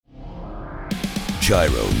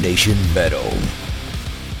Gyro Nation Metal.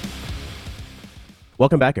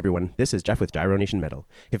 Welcome back, everyone. This is Jeff with Gyro Nation Metal.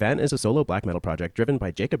 Kvaen is a solo black metal project driven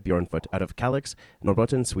by Jacob Björnfot out of Kalix,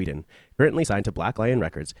 Norrbotten, Sweden. Currently signed to Black Lion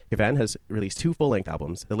Records, Kvaen has released 2 full-length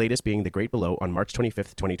albums, the latest being The Great Below on March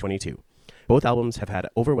 25th, 2022. Both albums have had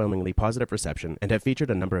overwhelmingly positive reception and have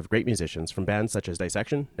featured a number of great musicians from bands such as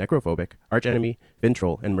Dissection, Necrophobic, Arch Enemy,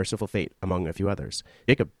 Vintroll, and Merciful Fate, among a few others.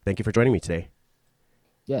 Jacob, thank you for joining me today.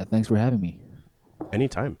 Yeah, thanks for having me.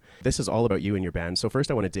 Anytime. This is all about you and your band. So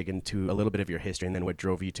first I want to dig into a little bit of your history and then what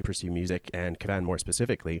drove you to pursue music and Kvaen more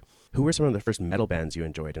specifically. Who were some of the first metal bands you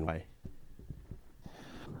enjoyed and why?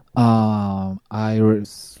 The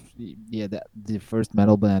first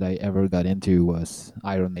metal band I ever got into was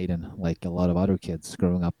Iron Maiden, like a lot of other kids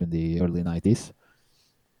growing up in the early 90s.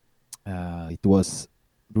 It was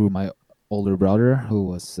through my older brother who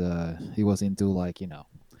was he was into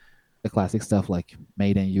the classic stuff like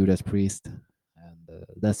Maiden, Judas Priest, and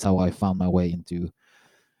that's how I found my way into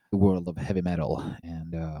the world of heavy metal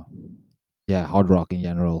and hard rock in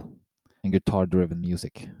general and guitar-driven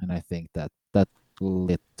music. And I think that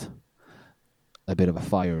lit a bit of a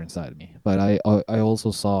fire inside me. But I also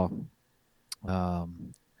saw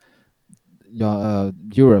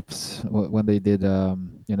Europe's when they did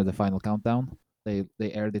the final countdown. They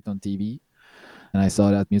aired it on TV, and I saw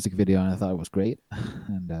that music video and I thought it was great.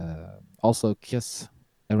 And also Kiss.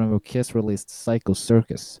 I remember Kiss released Psycho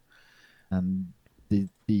Circus, and the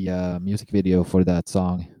music video for that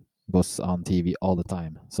song was on TV all the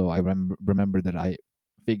time. So I remember that I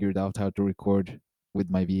figured out how to record with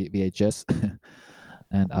my VHS,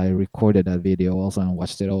 and I recorded that video also and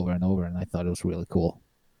watched it over and over, and I thought it was really cool.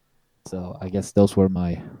 So I guess those were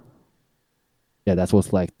that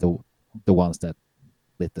was like the ones that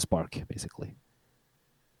lit the spark, basically.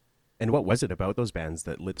 And what was it about those bands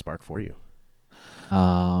that lit spark for you?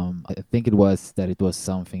 I think it was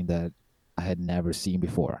something that I had never seen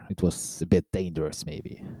before. It was a bit dangerous,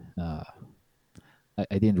 maybe. I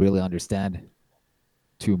didn't really understand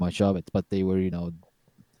too much of it, but they were,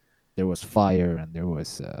 there was fire and there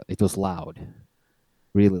was, it was loud,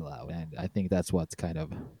 really loud. And I think that's what's kind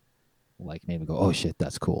of like made me go, oh shit,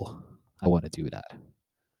 that's cool. I want to do that.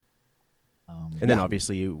 And then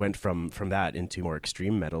obviously you went from that into more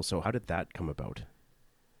extreme metal. So how did that come about?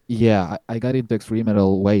 Yeah, I got into extreme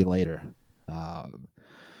metal way later. I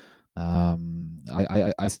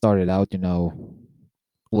started out,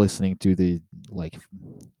 listening to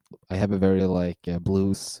I have a very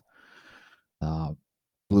blues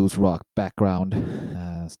rock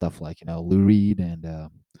background, stuff like Lou Reed and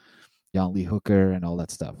John Lee Hooker and all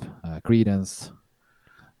that stuff. Creedence.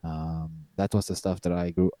 That was the stuff that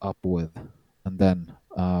I grew up with, and then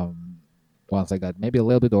once I got maybe a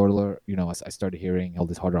little bit older, I started hearing all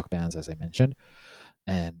these hard rock bands, as I mentioned.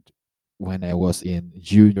 And when I was in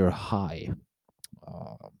junior high,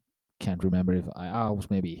 can't remember if I was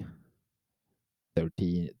maybe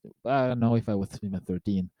 13. I don't know if I was even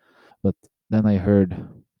 13, but then I heard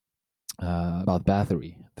about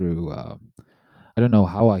Bathory through. I don't know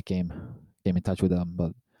how I came in touch with them,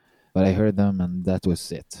 but I heard them, and that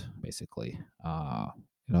was it, basically.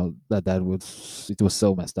 It was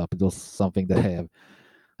so messed up. It was something that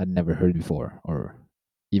I'd never heard before, or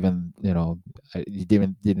even I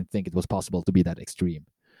didn't think it was possible to be that extreme.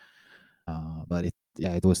 But it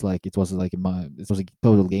was a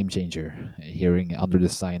total game changer hearing Under the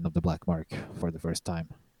Sign of the Black Mark for the first time.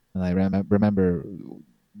 And I remember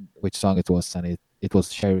which song it was, and it was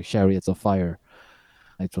Chariots of Fire.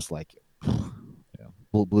 It was like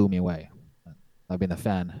blew me away. I've been a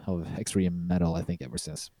fan of extreme metal, I think, ever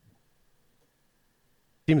since.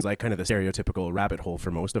 Seems like kind of the stereotypical rabbit hole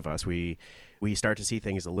for most of us. We start to see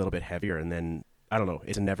things a little bit heavier, and then, I don't know,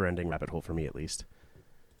 it's a never-ending rabbit hole for me, at least.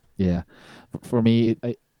 Yeah. For me,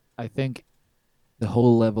 I think the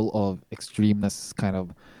whole level of extremeness kind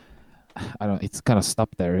of, it's kind of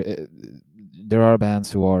stopped there. There are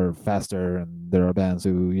bands who are faster, and there are bands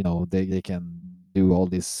who, they can do all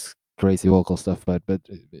this crazy vocal stuff, but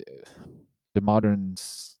the modern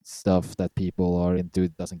stuff that people are into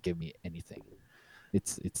doesn't give me anything.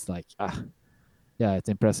 It's like it's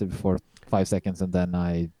impressive for 5 seconds, and then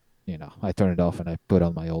I turn it off and I put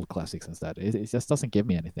on my old classics instead. It just doesn't give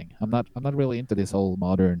me anything. I'm not really into this whole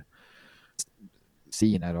modern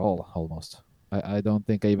scene at all. Almost, I don't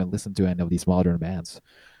think I even listen to any of these modern bands.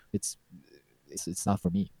 It's not for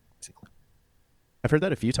me, basically. I've heard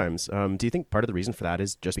that a few times. Do you think part of the reason for that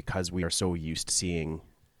is just because we are so used to seeing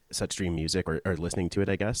such extreme music or listening to it,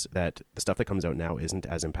 I guess, that the stuff that comes out now isn't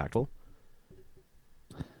as impactful?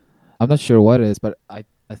 I'm not sure what it is, but I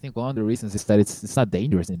think one of the reasons is that it's not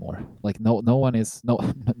dangerous anymore. Like no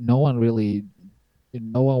one really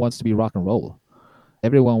no one wants to be rock and roll.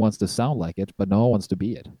 Everyone wants to sound like it, but no one wants to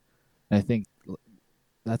be it. And I think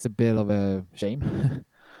that's a bit of a shame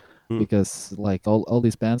Hmm. because like all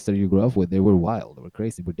these bands that you grew up with, they were wild, they were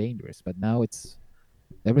crazy, they were dangerous. But now it's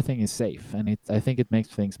everything is safe, and I think it makes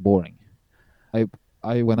things boring. I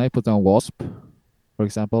I when I put on Wasp, for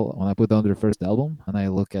example, when I put on their first album and I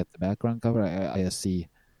look at the background cover, I see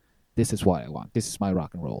this is what I want. This is my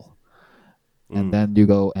rock and roll. And Mm. then you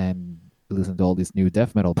go and listen to all these new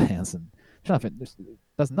death metal bands, and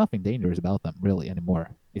there's nothing dangerous about them really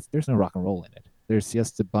anymore. There's no rock and roll in it. There's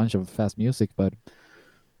just a bunch of fast music, but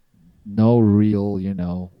no real,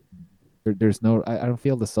 there's no. I don't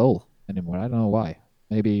feel the soul anymore. I don't know why.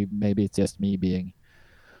 Maybe it's just me being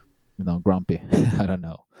grumpy. I don't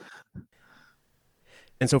know.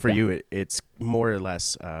 And so for Yeah. you, it's more or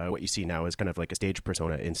less what you see now is kind of like a stage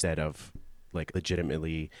persona instead of like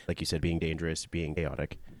legitimately, like you said, being dangerous, being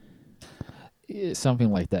chaotic.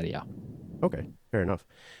 Something like that. Yeah. Okay, fair enough.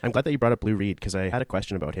 I'm glad that you brought up Lou Reed because I had a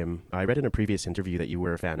question about him. I read in a previous interview that you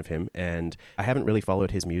were a fan of him, and I haven't really followed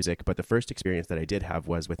his music, but the first experience that I did have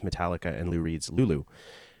was with Metallica and Lou Reed's Lulu.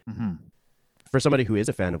 Hmm. For somebody who is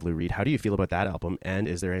a fan of Lou Reed, how do you feel about that album? And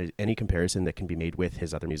is there any comparison that can be made with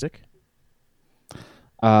his other music?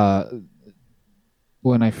 Uh,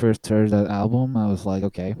 when I first heard that album, I was like,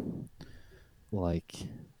 okay, like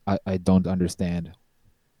I don't understand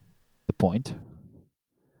the point,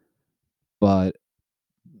 but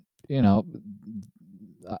you know,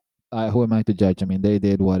 who am I to judge? I mean, they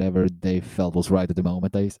did whatever they felt was right at the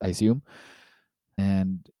moment. I assume,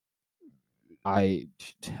 and I,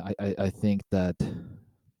 I think that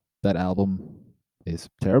that album is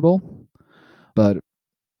terrible, but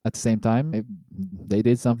at the same time, they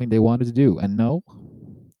did something they wanted to do, and no,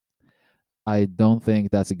 I don't think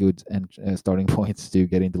that's a good starting point to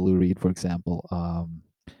get into Lou Reed, for example.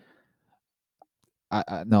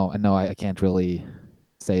 No, I can't really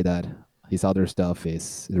say that his other stuff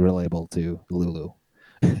is relatable to Lulu.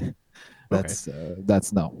 Okay.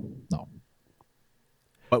 That's no, no.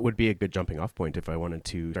 What would be a good jumping off point if I wanted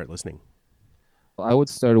to start listening? I would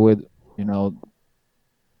start with you know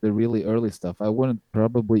the really early stuff. I wouldn't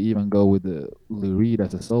probably even go with the Lou Reed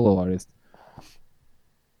as a solo artist.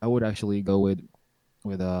 I would actually go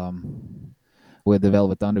with um with the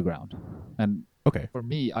Velvet Underground, and Okay. for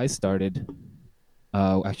me, I started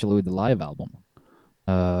actually with the live album.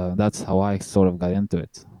 That's how I sort of got into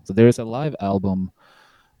it. So there's a live album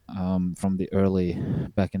from the early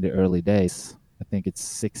back in the early days. I think it's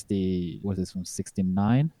 60. What is this from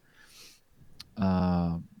 69?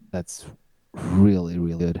 That's really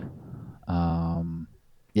really good. Um,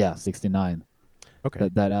 yeah, 69. Okay.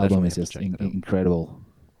 That I'll album definitely is have to just check that out. incredible.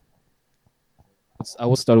 I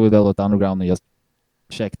will start with Velvet Underground and just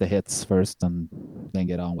check the hits first and then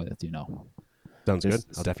get on with it. Sounds good. There's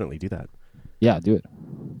I'll definitely do that. Yeah, do it.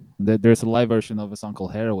 There's a live version of a song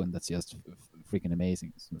called Heroin that's just freaking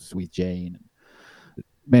amazing. Sweet Jane,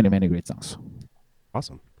 many great songs.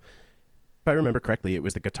 Awesome. If I remember correctly, it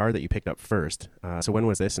was the guitar that you picked up first. So when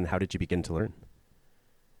was this, and how did you begin to learn?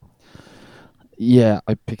 Yeah,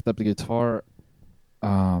 I picked up the guitar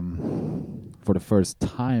for the first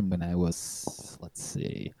time when I was, let's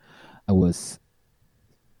see, I was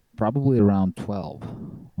probably around 12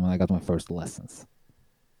 when I got my first lessons.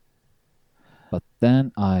 But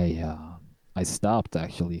then I stopped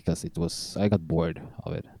actually because I got bored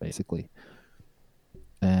of it basically,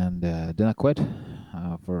 and then I quit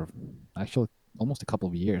for actually almost a couple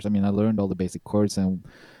of years. I mean, I learned all the basic chords, and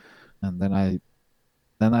then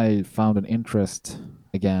I found an interest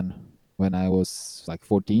again when I was like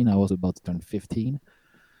 14. I was about to turn 15,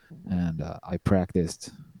 and I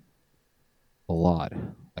practiced a lot,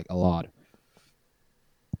 like a lot.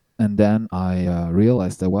 And then I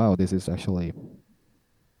realized that wow, this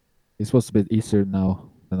was a bit easier now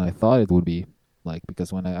than I thought it would be. Like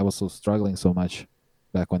because when I was so struggling so much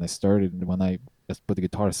back when I started, and when I just put the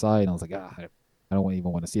guitar aside, I was like, I don't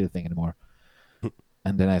even want to see the thing anymore.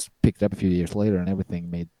 And then I picked it up a few years later, and everything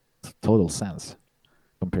made total sense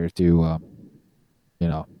compared to you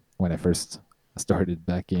know when I first started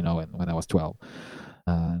back, when I was 12.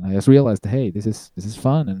 And I just realized, hey, this is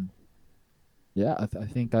fun, and yeah, I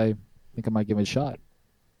think I might give it a shot.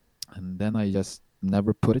 And then I just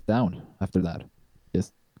never put it down after that.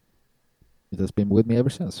 Just it has been with me ever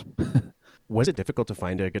since. Was it difficult to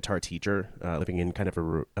find a guitar teacher living in kind of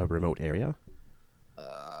a remote area?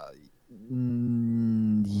 uh,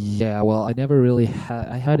 yeah, well, I never really had.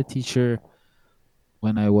 I had a teacher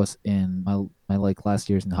when I was in my like last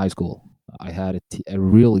years in high school. I had a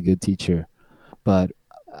really good teacher, but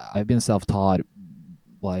I've been self taught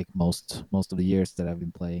like most of the years that I've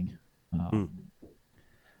been playing. Hmm. Um,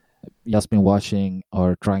 just been watching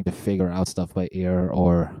or trying to figure out stuff by ear,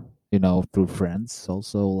 or through friends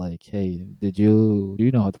also, like, hey, do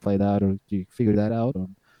you know how to play that, or do you figure that out? Or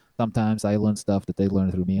sometimes I learn stuff that they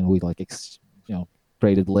learn through me, and we like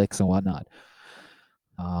traded licks and whatnot.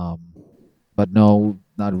 um but no,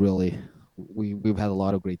 not really. We've had a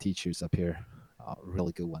lot of great teachers up here,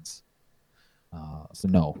 really good ones. So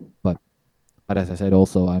no, but as I said,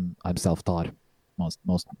 also I'm self-taught.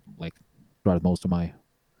 Most like throughout most of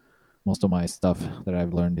my stuff that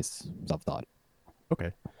I've learned is self-taught.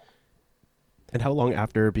 Okay. And how long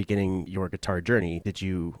after beginning your guitar journey did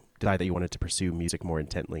you decide that you wanted to pursue music more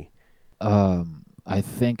intently? I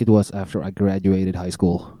think it was after I graduated high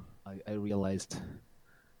school. I realized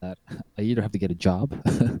that I either have to get a job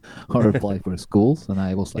or apply for schools, and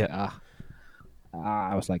I was Yeah. like,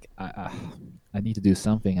 I was like, I need to do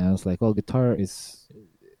something. And I was like, well, guitar is.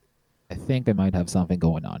 I think I might have something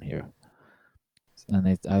going on here,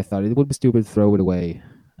 and I thought it would be stupid to throw it away,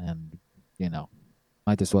 and you know,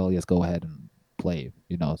 might as well just go ahead and play.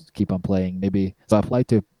 Keep on playing. Maybe so. I applied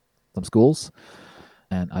to some schools,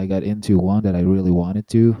 and I got into one that I really wanted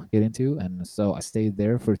to get into, and so I stayed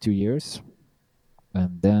there for 2 years,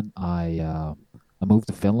 and then I moved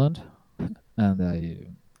to Finland, and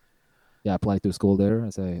I applied to a school there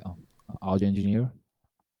as a audio engineer.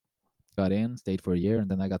 Got in, stayed for a year,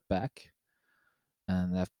 and then I got back.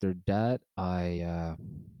 And after that, I've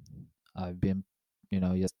been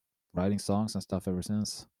just writing songs and stuff ever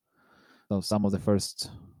since. So some of the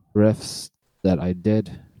first riffs that I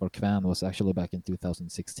did for Kvaen was actually back in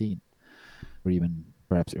 2016, or even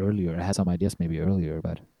perhaps earlier. I had some ideas maybe earlier,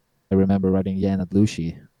 but I remember writing Jan at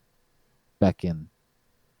Lucy back in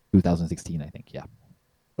 2016, I think. Yeah.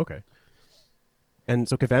 Okay. And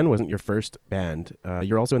so Kvaen wasn't your first band.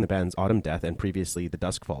 You're also in the bands Autumn Death and previously The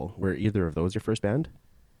Duskfall. Were either of those your first band?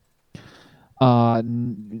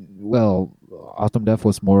 Well, Autumn Death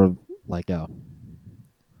was more of like a,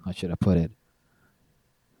 how should I put it?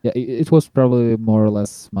 Yeah, it was probably more or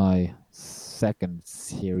less my second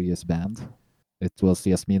serious band. It was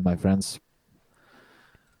just me and my friends,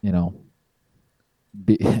 you know,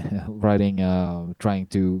 be, writing, trying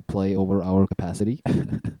to play over our capacity,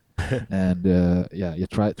 and you're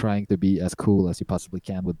trying to be as cool as you possibly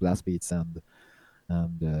can with blast beats and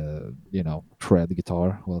shred the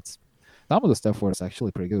guitar. Well, some of the stuff was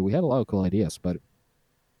actually pretty good. We had a lot of cool ideas, but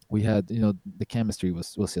we had the chemistry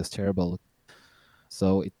was just terrible,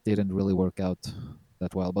 so it didn't really work out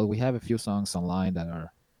that well. But we have a few songs online that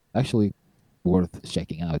are actually worth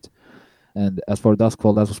checking out. And as for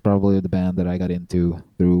Duskfall, that was probably the band that I got into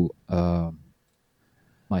through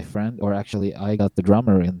my friend, or actually, I got the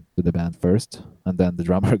drummer into the band first, and then the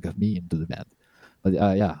drummer got me into the band. But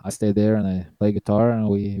yeah, I stayed there and I played guitar, and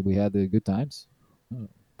we had good times.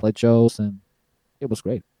 Played shows, and it was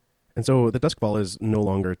great. And so The Duskfall is no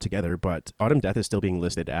longer together, but Autumn Death is still being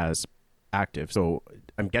listed as active. So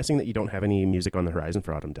I'm guessing that you don't have any music on the horizon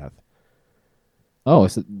for Autumn Death. Oh,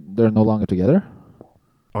 they're no longer together?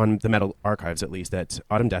 On the Metal Archives, at least, that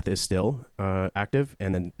Autumn Death is still active,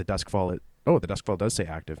 and then The Duskfall. The Duskfall does say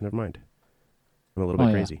active. Never mind. I'm a little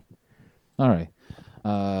bit crazy. All right.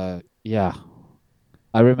 Yeah.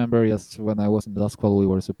 I remember, yes, when I was in Duskfall, we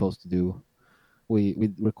were supposed to do. We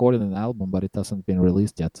recorded an album, but it hasn't been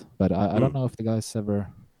released yet. But I don't know if the guys ever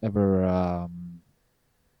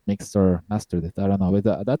mixed or mastered it. I don't know.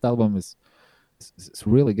 But that album is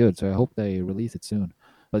really good, so I hope they release it soon.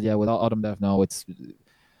 But yeah, with Autumn Death, no,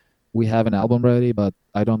 we have an album ready, but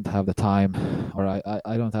I don't have the time, or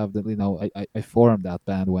I don't have the I formed that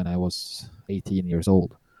band when I was 18 years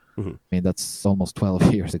old. Mm-hmm. I mean, that's almost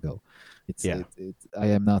 12 years ago. Yeah. I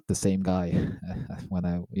am not the same guy when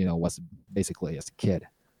I was basically as a kid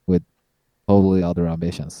with totally other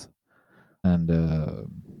ambitions. And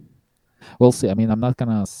we'll see. I mean, I'm not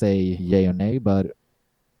gonna say yay or nay, but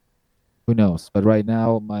who knows? But right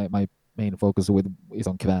now, my main focus is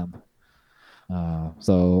on Kvaen.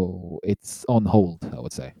 So it's on hold, I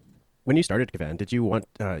would say. When you started Kvaen, did you want?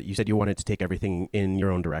 You said you wanted to take everything in your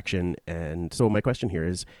own direction, and so my question here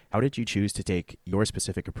is, how did you choose to take your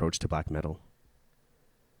specific approach to black metal?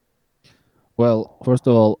 Well, first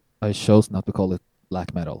of all, I chose not to call it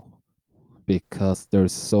black metal because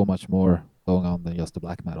there's so much more going on than just the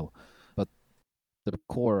black metal. But the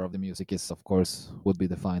core of the music is, of course, would be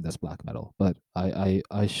defined as black metal. But I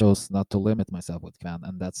chose not to limit myself with Kvaen,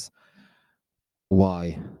 and that's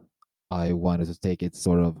why I wanted to take it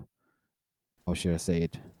sort of, how should I say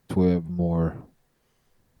it, to a more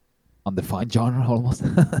undefined genre almost.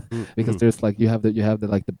 Because Mm-hmm. there's like you have the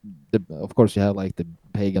like the of course you have like the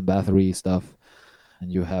pagan bathory stuff,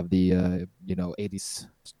 and you have the 80s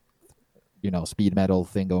speed metal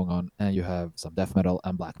thing going on, and you have some death metal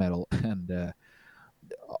and black metal and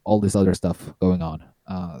all this other stuff going on.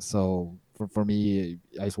 So for me,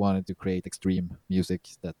 I just wanted to create extreme music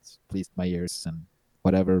that pleased my ears, and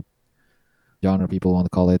whatever genre people want to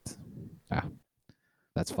call it, yeah,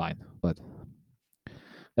 that's fine. But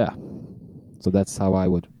yeah, so that's how I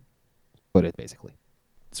would put it, basically.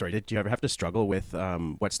 Sorry, did you ever have to struggle with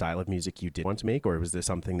what style of music you did want to make, or was this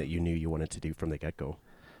something that you knew you wanted to do from the get go?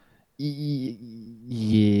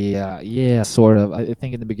 Yeah, sort of. I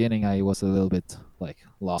think in the beginning I was a little bit like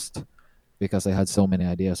lost because I had so many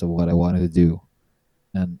ideas of what I wanted to do,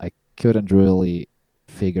 and I couldn't really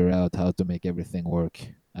figure out how to make everything work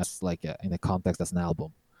as like in the context as an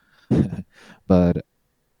album. But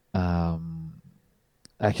um,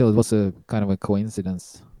 actually, it was a kind of a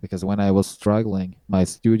coincidence because when I was struggling, my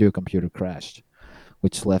studio computer crashed,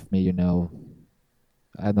 which left me,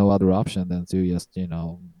 I had no other option than to just,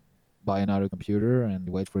 buy another computer and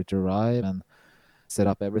wait for it to arrive and set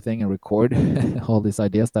up everything and record all these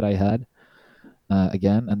ideas that I had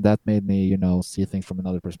again. And that made me, see things from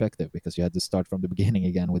another perspective because you had to start from the beginning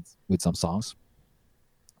again with some songs.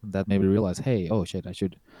 And that made me realize, hey, oh shit, I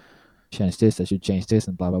should change this, I should change this,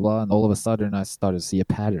 and blah blah blah. And all of a sudden, I started to see a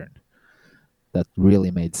pattern that really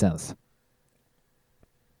made sense.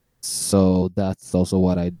 So that's also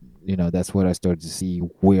what that's where I started to see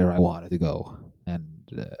where I wanted to go. And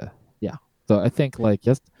yeah, so I think like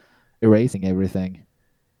just erasing everything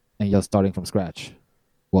and just starting from scratch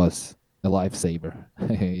was a lifesaver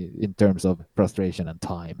in terms of frustration and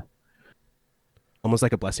time. Almost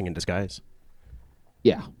like a blessing in disguise.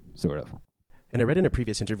 Yeah, sort of. And I read in a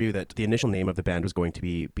previous interview that the initial name of the band was going to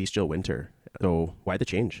be Bestial Winter. So why the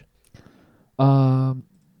change? Um,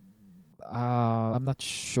 I'm not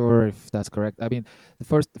sure if that's correct. I mean, the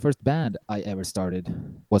first band I ever started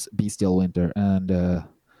was Bestial Winter, and the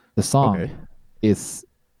song Okay. is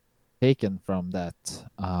taken from that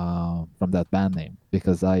band name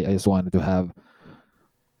because I just wanted to have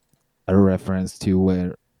a reference to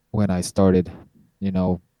where when I started,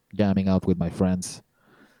 jamming out with my friends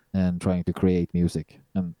and trying to create music,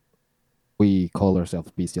 and we call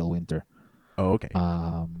ourselves Bestial Winter. Oh, okay.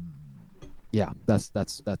 Um, yeah,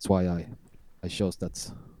 that's why I chose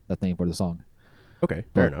that name for the song. Okay,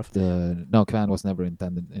 fair But enough. no, Kvaen was never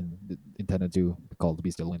intended to be called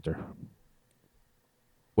Bestial Winter.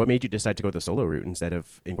 What made you decide to go the solo route instead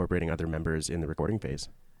of incorporating other members in the recording phase?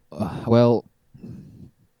 Well,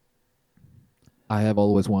 I have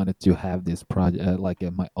always wanted to have this project like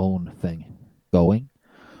my own thing going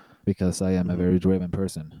because I am a Mm-hmm. very driven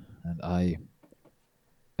person, and I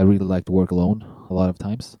really like to work alone a lot of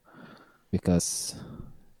times because,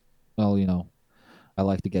 well, I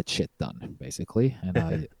like to get shit done basically, and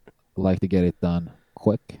I like to get it done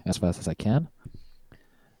quick as fast as I can.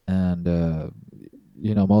 And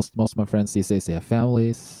most of my friends these days they have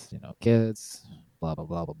families, kids, blah blah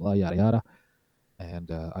blah blah blah, yada yada.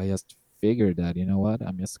 And I just figured that what,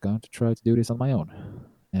 I'm just going to try to do this on my own,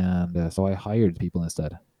 and so I hired people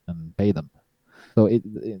instead and paid them. So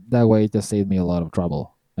that way it just saved me a lot of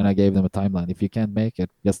trouble. And I gave them a timeline. If you can't make it,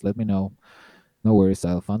 just let me know. No worries,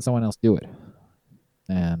 I'll find someone else to do it.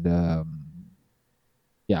 And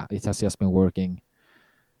yeah, it has just been working,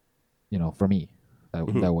 for me.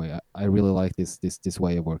 Mm-hmm. That way, I really like this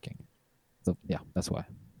way of working. So yeah, that's why.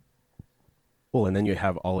 Well, and then you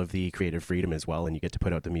have all of the creative freedom as well, and you get to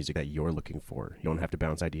put out the music that you're looking for. You don't have to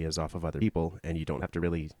bounce ideas off of other people, and you don't have to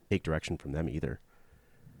really take direction from them either.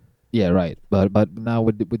 Yeah, right. But now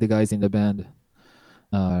with the guys in the band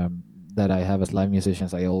um, that I have as live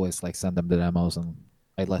musicians, I always like send them the demos and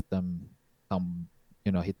I let them come,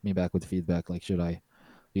 hit me back with feedback. Like, do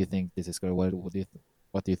you think this is good?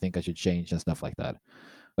 What do you think I should change and stuff like that?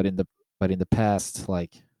 But in the past,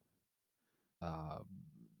 like, um,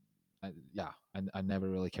 I never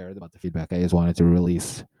really cared about the feedback. I just wanted to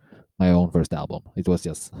release my own first album. It was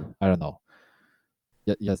just, I don't know,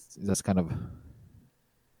 just kind of,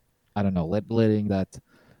 I don't know, letting that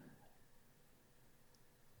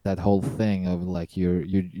whole thing of like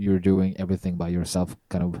you're doing everything by yourself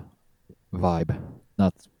kind of vibe,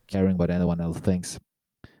 not caring what anyone else thinks.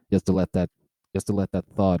 Just to let that just to let that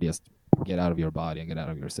thought just get out of your body and get out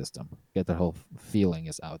of your system. Get that whole feeling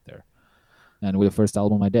is out there. And with the first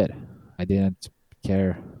album I did. I didn't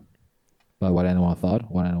care about what anyone thought,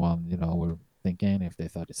 what anyone, were thinking, if they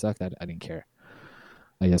thought it sucked, I didn't care.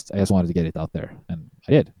 I just wanted to get it out there. And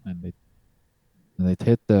I did. And it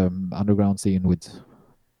hit the underground scene with,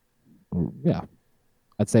 yeah,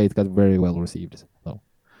 I'd say it got very well received. So,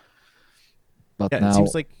 but Yeah, now, it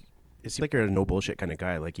seems like you're a no bullshit kind of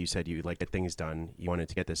guy. Like you said, you like get things done. You wanted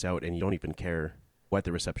to get this out, and you don't even care what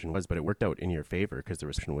the reception was, but it worked out in your favor because the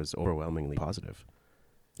reception was overwhelmingly positive.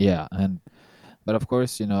 Yeah, but of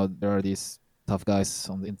course, there are these tough guys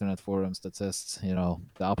on the internet forums that says, the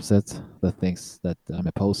opposite, that thinks that I'm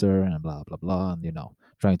a poser and blah blah blah, and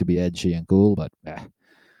trying to be edgy and cool. But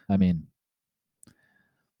I mean,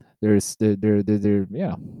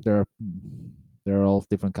 yeah, there are all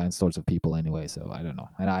different kinds sorts of people anyway. So I don't know,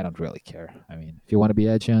 and I don't really care. I mean, if you want to be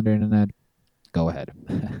edgy on the internet, go ahead.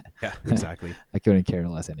 Yeah, exactly. I couldn't care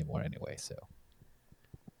less anymore anyway. So.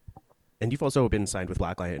 And you've also been signed with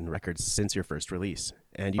Black Lion Records since your first release.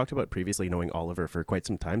 And you talked about previously knowing Oliver for quite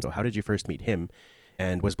some time. So how did you first meet him?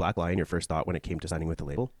 And was Black Lion your first thought when it came to signing with the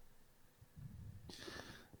label?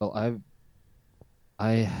 Well,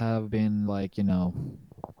 I have been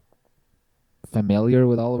familiar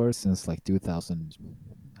with Oliver since 2000,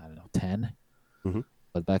 I don't know, 10. Mm-hmm.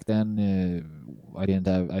 But back then,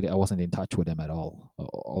 I wasn't in touch with him at all.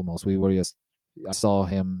 Almost, I saw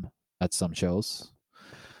him at some shows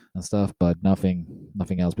and stuff, but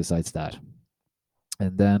nothing else besides that.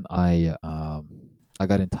 And then I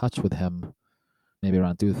got in touch with him maybe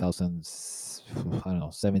around 2000, I don't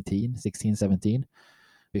know, 16, 17,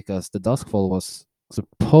 because the Duskfall was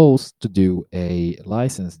supposed to do a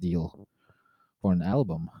license deal for an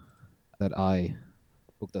album that I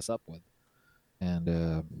hooked us up with.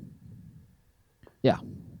 And yeah,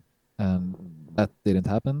 and that didn't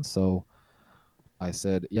happen. So I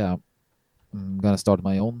said, yeah, I'm gonna start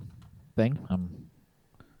my own thing. I'm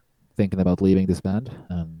thinking about leaving this band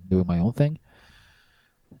and doing my own thing.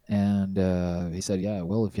 And he said, yeah,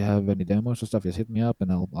 well, if you have any demos or stuff, just hit me up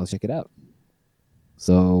and I'll check it out.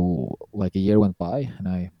 So a year went by and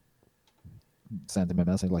I sent him a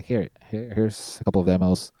message here's a couple of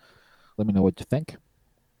demos. Let me know what you think.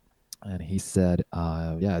 And he said,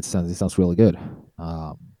 yeah, it sounds really good.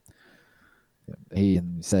 He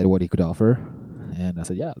said what he could offer, and I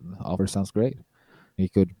said, yeah, the offer sounds great. He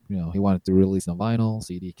could, he wanted to release on vinyl,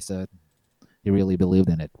 CD, cassette. He really believed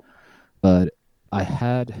in it. But I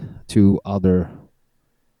had two other,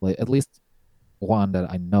 at least one that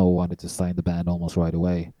I know wanted to sign the band almost right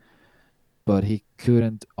away, but he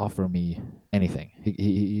couldn't offer me anything.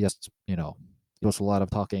 He just, it was a lot of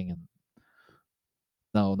talking and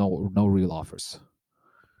no real offers.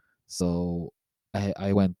 So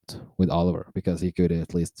I went with Oliver because he could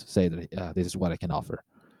at least say that this is what I can offer.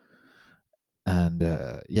 And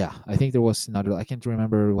yeah, I think there was another. I can't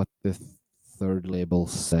remember what the third label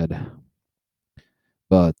said,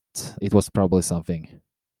 but it was probably something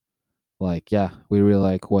yeah, we really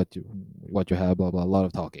like what you have, blah blah, a lot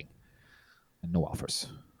of talking and no offers.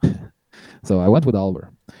 So I went with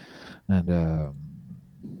Oliver, and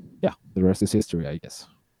yeah, the rest is history, I guess.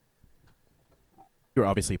 You were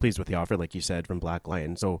obviously pleased with the offer, like you said, from Black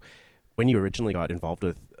Lion. So when you originally got involved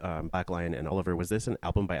with Black Lion and Oliver, was this an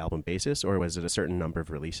album by album basis, or was it a certain number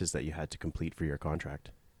of releases that you had to complete for your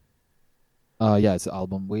contract? Yeah, it's an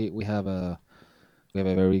album. We have a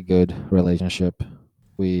very good relationship.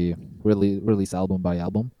 We really release album by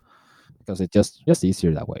album because it's just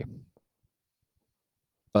easier that way.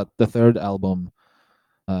 But the third album,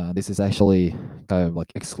 this is actually kind of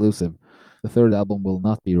exclusive. The third album will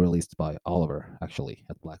not be released by Oliver, actually,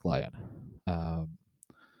 at Black Lion.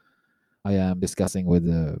 I am discussing with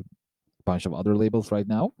a bunch of other labels right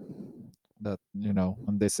now. That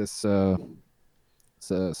and this is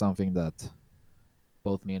something that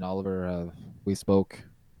both me and Oliver we spoke.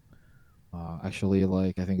 Actually,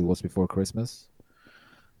 I think it was before Christmas,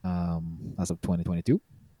 as of 2022,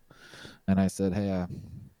 and I said, "Hey,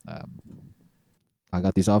 I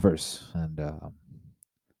got these offers, and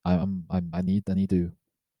I need to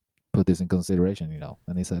put this in consideration,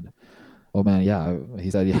 And he said, "Oh man, yeah." He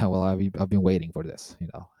said, "Yeah, well, I've been waiting for this,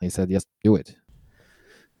 He said, "Yes, do it.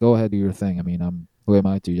 Go ahead, do your thing. I mean, who am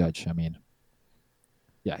I to judge? I mean,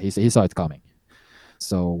 yeah." He saw it coming,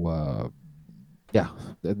 so yeah,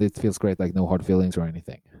 it feels great. No hard feelings or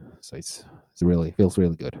anything. So it's really feels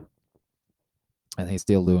really good, and he's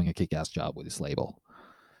still doing a kick-ass job with his label,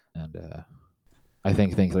 and I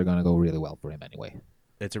think things are gonna go really well for him anyway.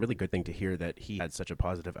 It's a really good thing to hear that he had such a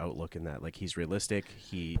positive outlook in that. He's realistic,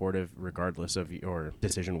 he's supportive regardless of your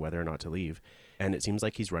decision whether or not to leave, and it seems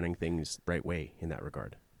like he's running things the right way in that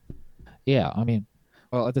regard. Yeah, I mean,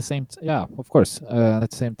 well, at the same yeah, of course.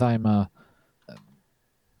 At the same time,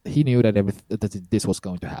 he knew that that this was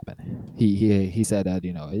going to happen. He said that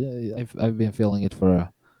I've been feeling it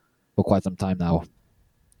for quite some time now,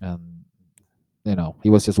 and he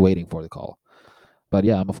was just waiting for the call. But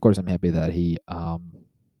yeah, of course I'm happy that he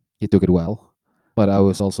took it well, but I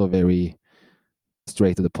was also very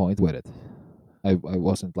straight to the point with it. I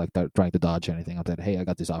wasn't trying to dodge anything. I said, "Hey, I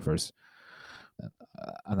got these offers.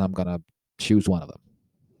 and I'm gonna choose one of them.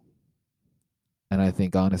 And I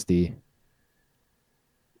think honesty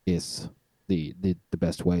is the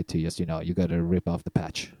best way to just, you gotta rip off the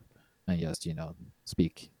patch and just,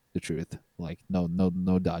 speak the truth. Like no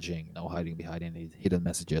dodging, no hiding behind any hidden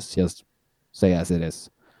messages. Just say as it is,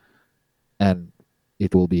 and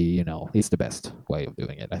it will be, it's the best way of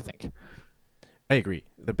doing it, I think. I agree.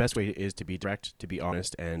 The best way is to be direct, to be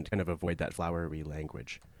honest, and kind of avoid that flowery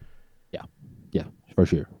language. Yeah, yeah, for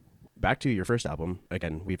sure. Back to your first album,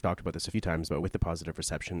 again, we've talked about this a few times, but with the positive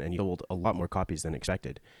reception, and you sold a lot more copies than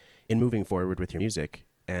expected. In moving forward with your music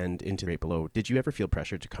and into Right Below, did you ever feel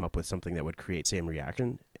pressure to come up with something that would create same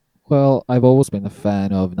reaction? Well, I've always been a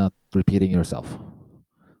fan of not repeating yourself.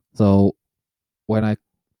 So when I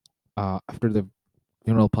after the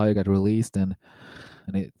Funeral Pyre got released, and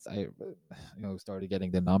I started getting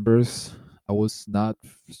the numbers, I was not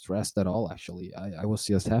stressed at all. Actually, I was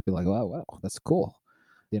just happy, like, wow, that's cool.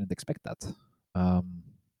 Didn't expect that. Um,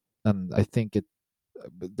 and I think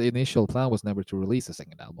the initial plan was never to release a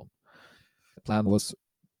second album. The plan was,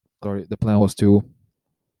 the plan was to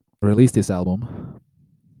release this album,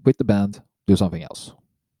 quit the band, do something else.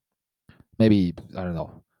 Maybe, I don't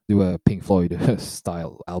know, do a Pink Floyd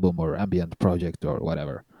style album or ambient project or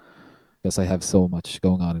whatever. Because I have so much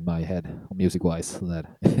going on in my head, music wise, that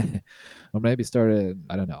or maybe start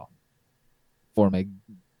I don't know, form a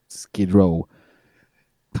Skid Row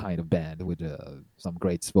kind of band with some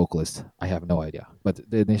great vocalists. I have no idea. But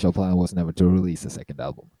the initial plan was never to release a second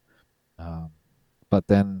album. Um, but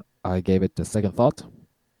then I gave it a second thought,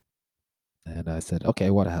 and I said,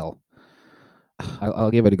 okay, what the hell?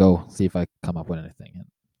 I'll give it a go, see if I come up with anything.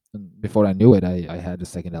 And before I knew it, I had the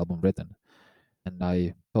second album written, and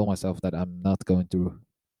I told myself that I'm not going to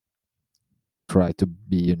try to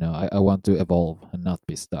be, I want to evolve and not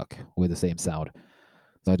be stuck with the same sound.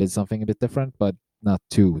 So I did something a bit different, but not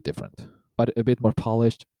too different, but a bit more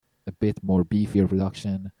polished, a bit more beefier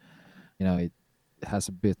production. It has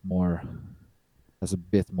a bit more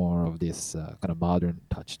of this kind of modern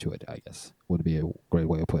touch to it, I guess, would be a great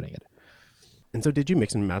way of putting it. And so did you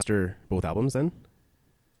mix and master both albums then?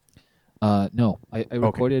 No, I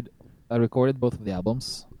recorded I recorded both of the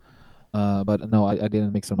albums, but no, I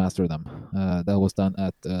didn't mix or master them. That was done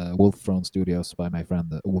at Wolf Throne Studios by my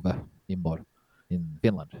friend Ove Imbor in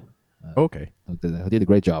Finland. Okay. Who did a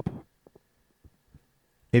great job.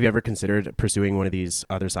 Have you ever considered pursuing one of these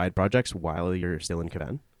other side projects while you're still in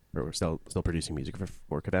Kvaen? Or still producing music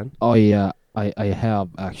for Kvaen? Oh yeah, I have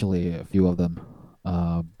actually a few of them.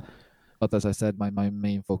 But as I said, my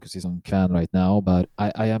main focus is on Kvaen right now. But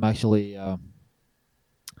I am actually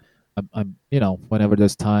I'm whenever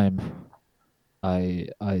there's time, I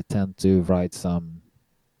tend to write some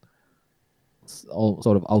all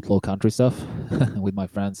sort of outlaw country stuff with my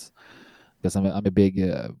friends, because I'm a big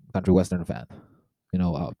country western fan.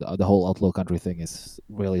 The whole outlaw country thing is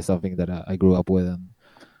really something that I grew up with and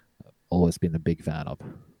always been a big fan of.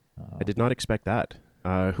 I did not expect that.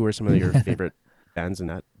 Who are some of your favorite bands in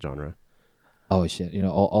that genre? Oh shit!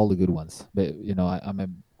 All the good ones. But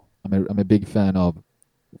I'm a big fan of,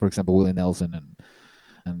 for example, Willie Nelson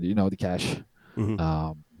and the Cash.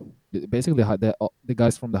 Mm-hmm. Basically the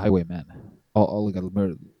guys from the Highwaymen. All the guys,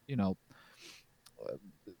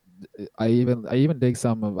 I even dig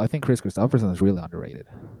some of. I think Chris Christopherson is really underrated.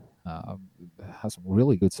 Has some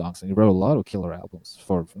really good songs, and he wrote a lot of killer albums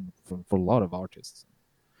for a lot of artists.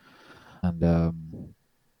 And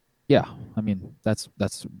yeah, I mean that's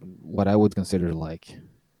what I would consider like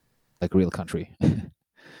real country.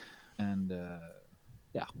 And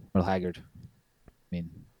yeah, Earl Haggard. I mean,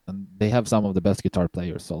 and they have some of the best guitar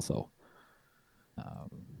players also,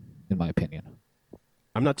 in my opinion.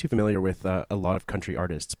 I'm not too familiar with a lot of country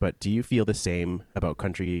artists, but do you feel the same about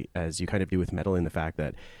country as you kind of do with metal, in the fact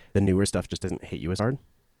that the newer stuff just doesn't hit you as hard?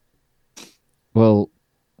 Well,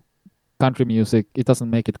 country music, it doesn't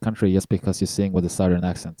make it country just because you sing with a southern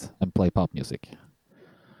accent and play pop music.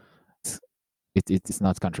 It's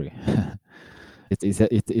not country.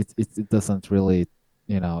 It doesn't really,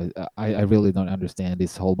 I really don't understand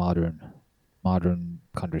this whole modern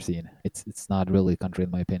country scene. It's not really country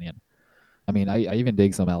in my opinion. I mean, I even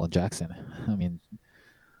dig some Alan Jackson. I mean,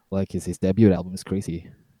 like his debut album is crazy.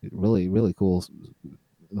 Really, really cool,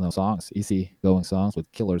 songs, easy going songs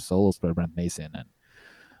with killer solos by Brent Mason, and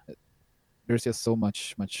there's just so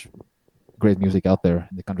much great music out there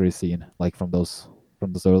in the country scene, like from those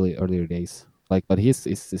earlier days. Like, but he's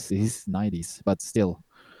 90s, but still,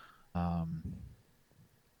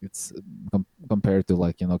 it's compared to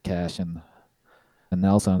like Cash and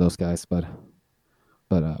Nelson and those guys, but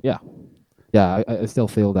yeah, I still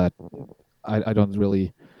feel that I don't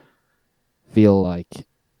really feel like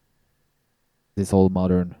this whole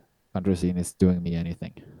modern country scene is doing me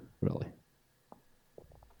anything, really.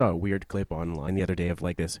 Saw a weird clip online the other day of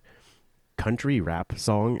like this country rap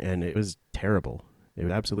song, and it was terrible. It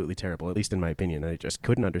was absolutely terrible, at least in my opinion. I just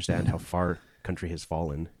couldn't understand how far country has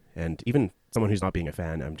fallen. And even someone who's not being a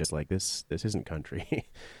fan, I'm just like, this isn't country.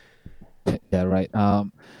 Yeah, right.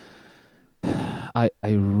 I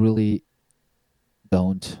really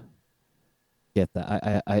don't get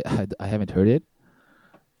that. I haven't heard it,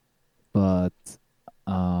 but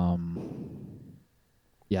um,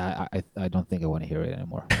 yeah, I don't think I want to hear it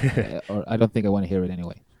anymore, or I don't think I want to hear it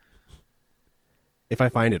anyway. If I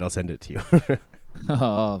find it, I'll send it to you.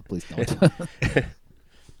 Oh, please don't.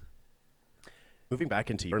 Moving back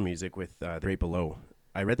into your music with The Great Below,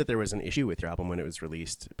 I read that there was an issue with your album when it was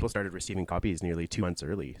released. People started receiving copies nearly 2 months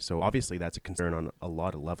early, so obviously that's a concern on a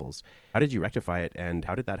lot of levels. How did you rectify it, and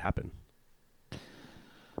how did that happen?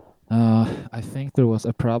 I think there was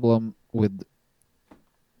a problem with.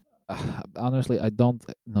 Honestly, I don't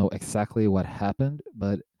know exactly what happened,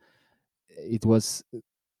 but it was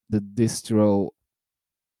the distro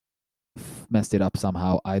messed it up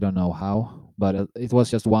somehow. I don't know how, but it was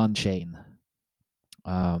just one chain,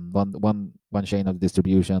 one chain of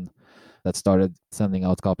distribution that started sending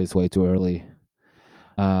out copies way too early.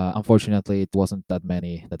 Unfortunately, it wasn't that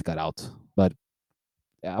many that got out, but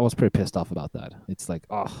I was pretty pissed off about that. It's like,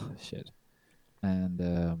 oh shit,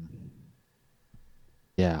 and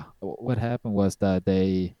yeah, what happened was that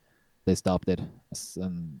they stopped it,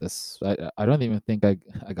 and this I don't even think I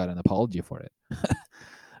got an apology for it.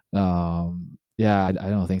 Yeah, I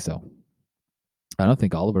don't think so. I don't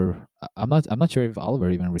think Oliver. I'm not sure if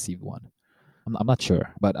Oliver even received one. I'm not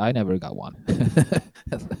sure, but I never got one.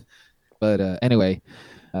 But anyway,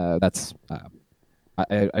 that's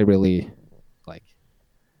I really like.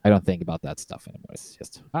 I don't think about that stuff anymore. It's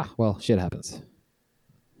just well, shit happens.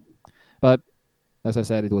 But as I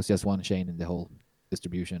said, it was just one chain in the whole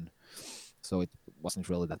distribution, so it wasn't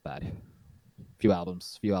really that bad. Few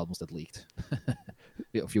albums that leaked,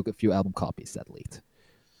 a few album copies that leaked.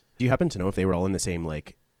 Do you happen to know if they were all in the same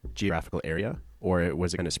like geographical area, or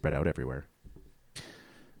was it kind of spread out everywhere?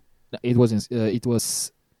 It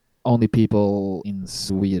was only people in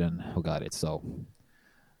Sweden who got it. So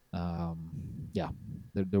yeah,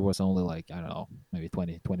 there was only like I don't know, maybe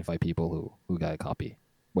 20, 25 people who got a copy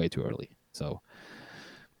way too early. So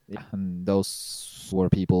yeah, and those were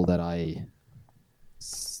people that I'm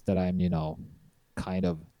kind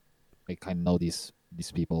of I kind of know these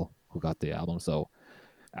people who got the album. So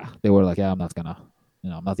they were like, yeah, I'm not gonna.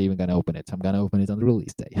 I'm not even gonna open it. I'm gonna open it on the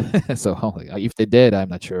release day. So I'm like, if they did, I'm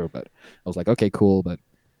not sure. But I was like, okay, cool. But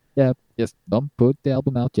yeah, just don't put the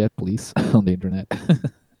album out yet, please, on the internet.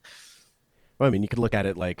 Well, I mean, you could look at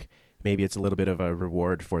it like maybe it's a little bit of a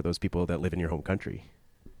reward for those people that live in your home country.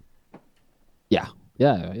 Yeah,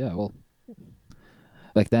 yeah. Well,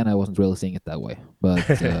 back then I wasn't really seeing it that way, but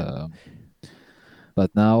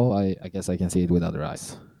now I guess I can see it with other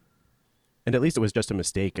eyes. And at least it was just a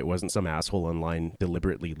mistake. It wasn't some asshole online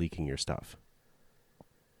deliberately leaking your stuff.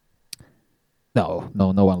 No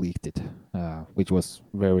one leaked it, which was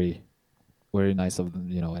very, very nice of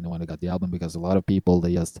anyone who got the album, because a lot of people,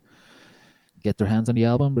 they just get their hands on the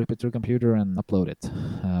album, rip it through a computer, and upload it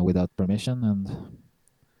without permission. And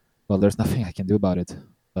well, there's nothing I can do about it.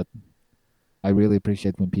 But I really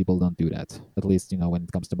appreciate when people don't do that. At least when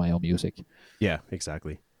it comes to my own music. Yeah,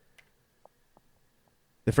 exactly.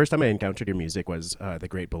 The first time I encountered your music was The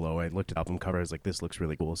Great Below. I looked at the album cover. I was like, this looks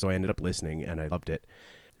really cool. So I ended up listening, and I loved it.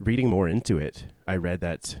 Reading more into it, I read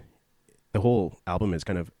that the whole album is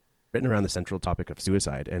kind of written around the central topic of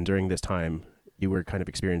suicide. And during this time, you were kind of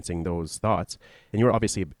experiencing those thoughts, and you were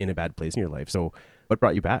obviously in a bad place in your life. So what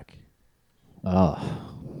brought you back?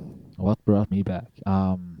 What brought me back?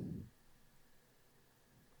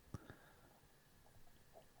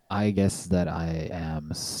 I guess that I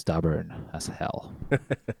am stubborn as hell.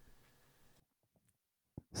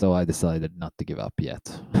 So I decided not to give up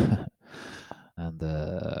yet. And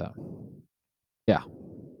yeah,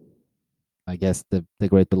 I guess the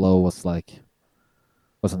Great Below was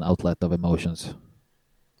an outlet of emotions.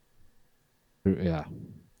 Yeah,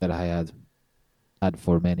 that I had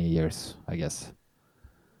for many years. I guess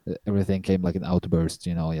everything came like an outburst,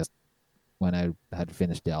 just when I had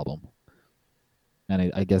finished the album,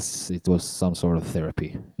 and I guess it was some sort of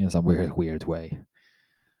therapy in some weird way,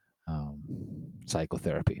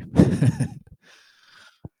 psychotherapy.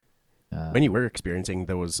 When you were experiencing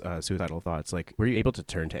those suicidal thoughts, like, were you able to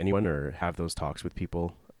turn to anyone or have those talks with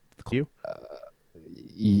people? You?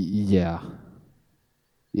 Yeah,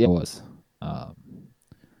 it was.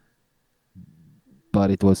 but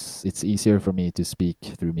it's easier for me to speak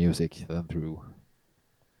through music than through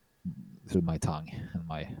my tongue and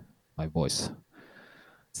my voice.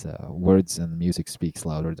 So words and music speaks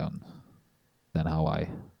louder than how I,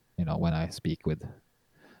 when I speak with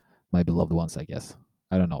my beloved ones, I guess.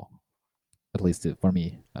 I don't know. At least for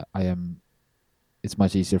me, I am. It's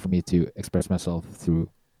much easier for me to express myself through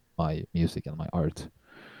my music and my art,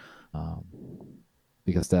 um,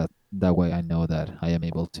 because that way I know that I am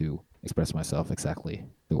able to express myself exactly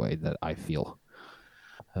the way that I feel.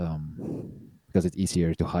 Because it's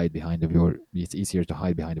easier to hide behind a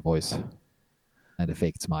voice and a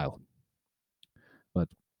fake smile. But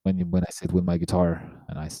when I sit with my guitar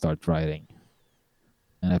and I start writing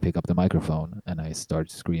and I pick up the microphone and I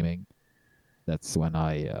start screaming, that's when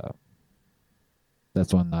I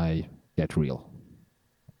get real,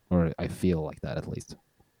 or I feel like that at least.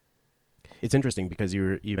 It's interesting because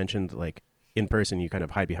you mentioned like in person you kind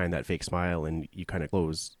of hide behind that fake smile and you kind of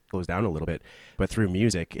close down a little bit, but through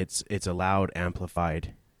music it's a loud,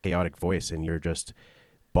 amplified, chaotic voice, and you're just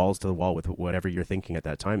balls to the wall with whatever you're thinking at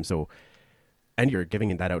that time. So and you're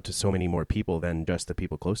giving that out to so many more people than just the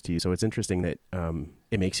people close to you. So it's interesting that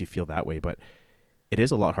it makes you feel that way, but it is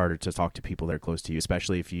a lot harder to talk to people that are close to you,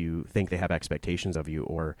 especially if you think they have expectations of you,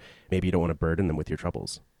 or maybe you don't want to burden them with your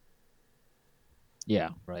troubles.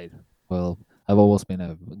 Yeah, right. Well, I've always been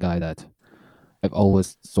a guy that I've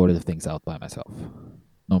always sorted things out by myself,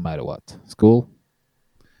 no matter what. School,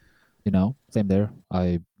 same there.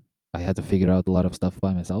 I had to figure out a lot of stuff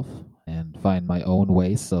by myself and find my own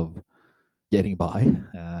ways of getting by.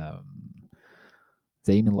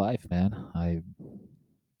 Same in life, man.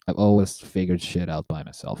 I've always figured shit out by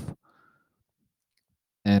myself,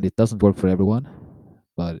 and it doesn't work for everyone,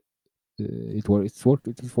 but it's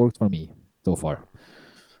worked for me so far.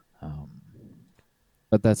 Um,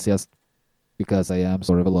 but that's just because I am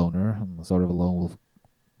sort of a loner. I'm sort of a lone wolf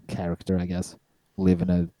character, I guess. Live in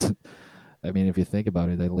a, I mean, if you think about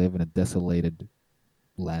it, I live in a desolated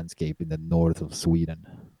landscape in the north of Sweden,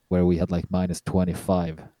 where we had like minus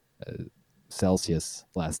 25 Celsius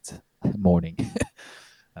last morning.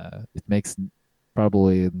 It makes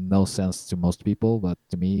probably no sense to most people, but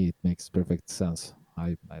to me, it makes perfect sense.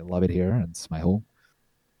 I love it here, and it's my home.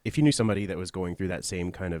 If you knew somebody that was going through that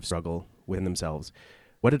same kind of struggle within themselves,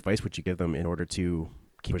 what advice would you give them in order to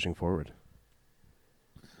keep pushing forward?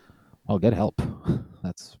 I'll get help.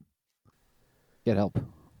 That's Get help,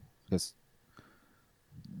 because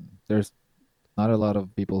there's not a lot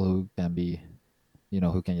of people who can be,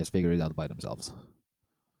 who can just figure it out by themselves.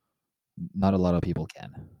 Not a lot of people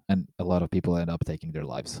can, and a lot of people end up taking their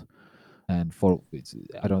lives. And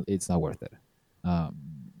it's not worth it. Um,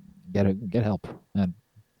 get help, and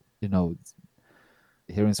you know,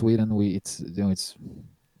 here in Sweden, it's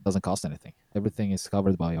doesn't cost anything. Everything is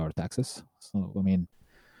covered by our taxes. So I mean,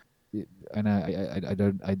 and I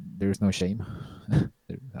don't, there's no shame.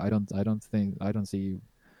 I don't see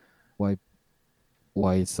why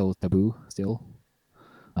it's so taboo still.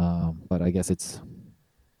 But I guess it's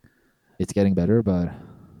getting better. But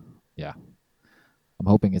yeah, I'm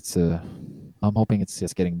hoping it's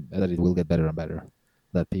just getting that it will get better and better.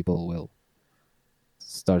 That people will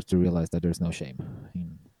start to realize that there's no shame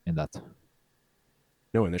in that.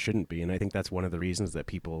 No, and there shouldn't be. And I think that's one of the reasons that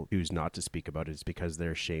people choose not to speak about it is because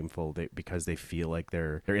they're shameful, because they feel like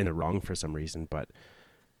they're in the wrong for some reason. But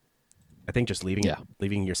I think just Yeah,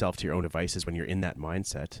 leaving yourself to your own devices when you're in that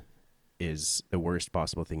mindset is the worst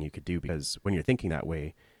possible thing you could do, because when you're thinking that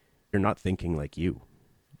way, you're not thinking like you.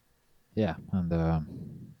 yeah, and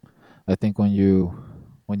I think when you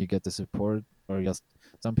get the support, or just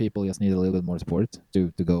some people just need a little bit more support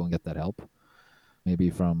to go and get that help. Maybe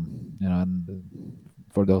from and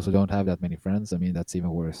for those who don't have that many friends, I mean that's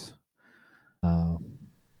even worse. Uh,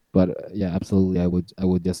 but yeah, absolutely, I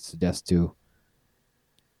would just suggest to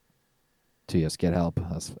just get help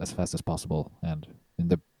as fast as possible and in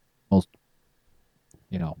the most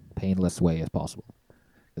painless way as possible,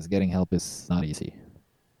 because getting help is not easy.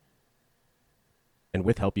 And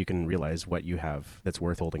with help, you can realize what you have that's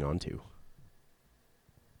worth holding on to.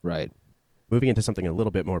 Right. Moving into something a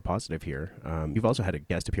little bit more positive here, you've also had a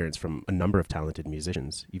guest appearance from a number of talented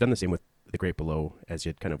musicians. You've done the same with The Great Below as you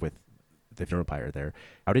had kind of with the funeral pyre there.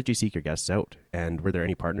 How did you seek your guests out? And were there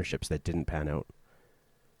any partnerships that didn't pan out?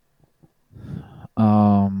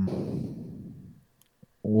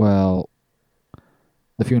 Well,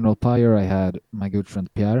 the funeral pyre, I had my good friend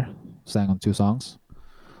Pierre sang on 2 songs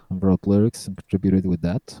and wrote lyrics and contributed with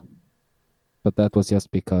that. But that was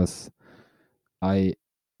just because I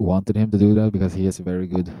wanted him to do that, because he has a very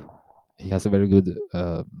good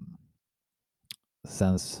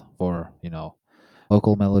sense for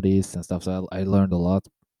vocal melodies and stuff. So I learned a lot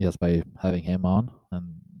just by having him on and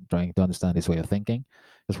trying to understand his way of thinking,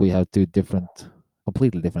 because we have two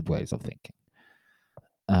completely different ways of thinking.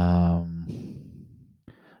 Um,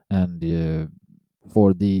 and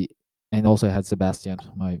for the and also I had Sebastian,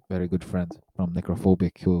 my very good friend from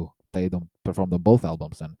Necrophobic, who performed on both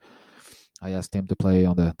albums, and I asked him to play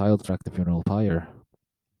on the title track, "The Funeral Pyre."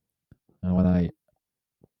 And when I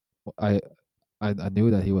I knew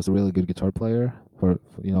that he was a really good guitar player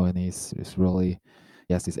and he's really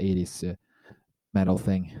he has this 80s metal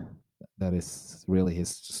thing that is really his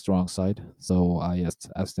strong side. So I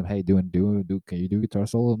just asked him, "Hey, can you do guitar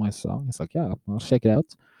solo on my song?" He's like, "Yeah, I'll check it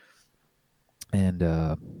out." And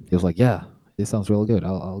he was like, "Yeah, this sounds really good.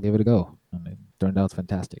 I'll give it a go." And it turned out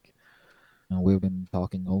fantastic. And we've been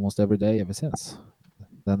talking almost every day ever since.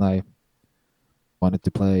 Then I wanted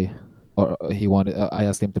to play, or he wanted. I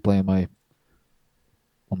asked him to play on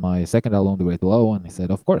my second album, The Great Below, and he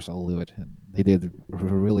said, "Of course, I'll do it." And he did a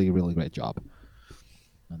really, really great job.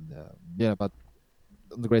 And yeah, but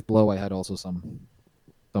on The Great Below, I had also some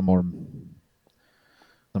more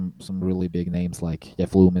some really big names like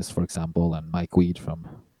Jeff Loomis, for example, and Mike Weed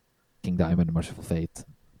from King Diamond and Merciful Fate.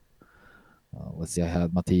 Let's see, I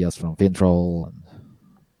had Matthias from Fintroll, and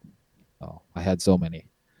I had so many.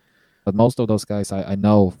 But most of those guys I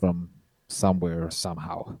know from somewhere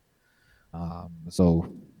somehow. So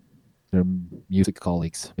they're music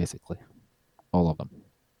colleagues, basically, all of them.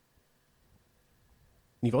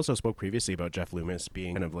 You've also spoke previously about Jeff Loomis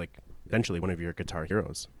being kind of like potentially one of your guitar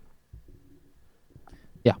heroes.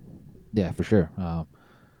 Yeah, for sure. I'm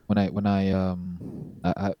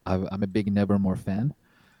a big Nevermore fan,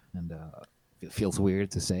 and it feels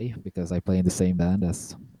weird to say because I play in the same band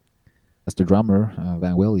as the drummer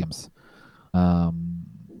Van Williams. Um,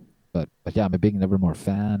 but yeah, I'm a big Nevermore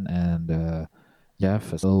fan, and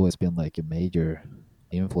Jeff has always been like a major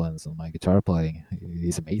influence on my guitar playing.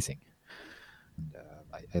 He's amazing, and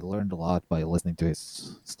I learned a lot by listening to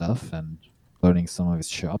his stuff and learning some of his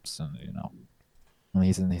chops, and and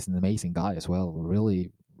he's an amazing guy as well.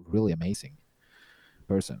 Really, really amazing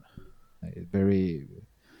person. Very,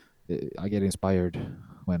 I get inspired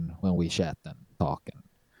when we chat and talk, and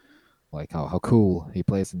like how cool he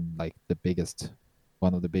plays in like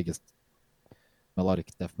one of the biggest melodic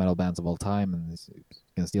death metal bands of all time, and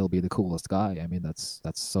can still be the coolest guy. I mean, that's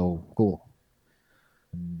so cool.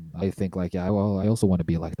 And I think like, yeah, well, I also want to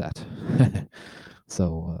be like that.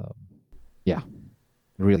 So yeah,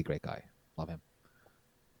 really great guy. Love him.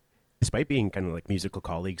 Despite being kind of like musical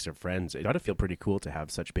colleagues or friends, it ought to feel pretty cool to have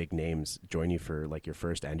such big names join you for like your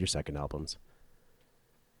first and your second albums.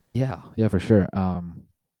 Yeah, for sure.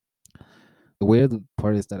 The weird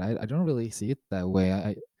part is that I don't really see it that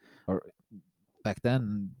way. Or back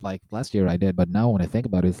then, like last year, I did, but now when I think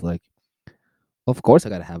about it, it's like, of course, I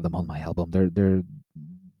gotta have them on my album.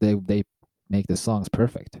 They make the songs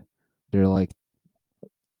perfect. They're like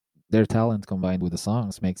their talent combined with the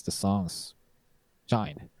songs makes the songs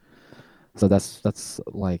shine. So that's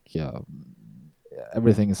like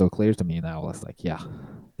everything is so clear to me now. It's like, yeah,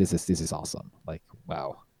 this is awesome. Like,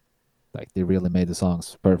 wow, like they really made the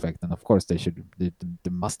songs perfect, and of course they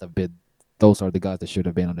must have been. Those are the guys that should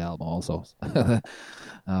have been on the album also.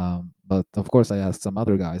 But of course, I asked some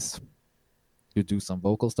other guys to do some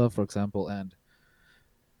vocal stuff, for example, and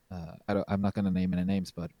I'm not gonna name any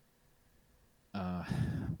names, but uh,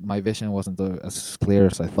 my vision wasn't as clear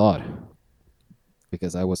as I thought,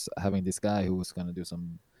 because I was having this guy who was gonna do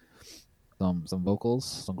some vocals,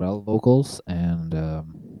 some growl vocals, and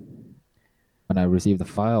when I received the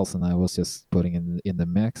files and I was just putting in the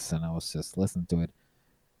mix and I was just listening to it,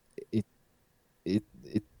 it it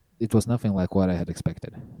it it was nothing like what I had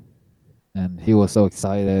expected. And he was so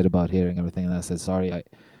excited about hearing everything, and I said, "Sorry,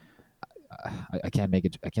 I can't make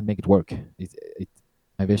it. I can't make it work.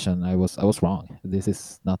 My vision. I was wrong. This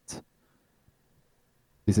is not.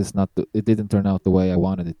 It didn't turn out the way I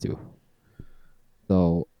wanted it to.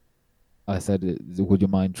 So I said, would you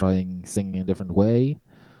mind trying singing in a different way,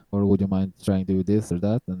 or would you mind trying to do this or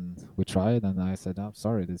that?" And we tried, and I said, "I'm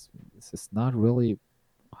sorry. This is not really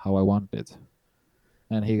how I wanted it."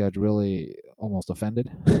 And he got really almost offended,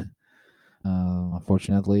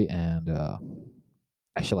 unfortunately, and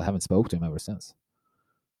actually I haven't spoke to him ever since.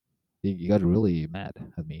 He got really mad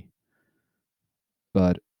at me,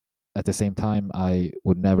 but at the same time, I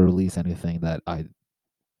would never release anything that I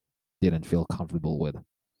didn't feel comfortable with.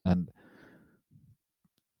 And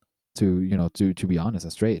to be honest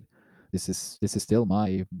and straight, this is still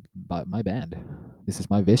my band. This is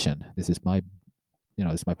my vision. This is my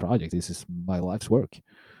project. This is my life's work.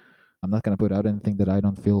 I'm not gonna put out anything that I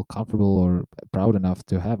don't feel comfortable or proud enough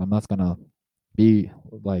to have. I'm not gonna be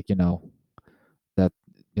like, that,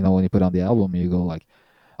 when you put on the album, you go like,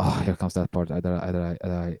 oh, here comes that part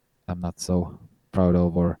that I'm not so proud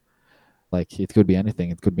of, or like it could be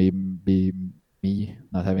anything. It could be me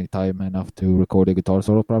not having time enough to record a guitar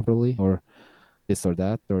solo properly, or this or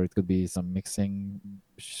that, or it could be some mixing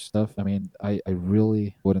stuff. I mean, I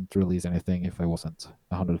really wouldn't release anything if I wasn't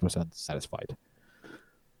 100% satisfied,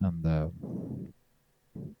 and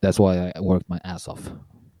that's why I worked my ass off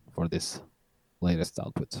for this latest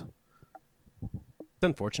output. It's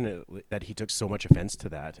unfortunate that he took so much offense to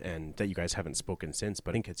that and that you guys haven't spoken since,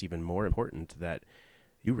 but I think it's even more important that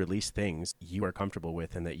you release things you are comfortable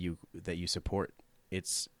with and that you support.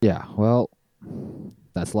 It's Yeah, well,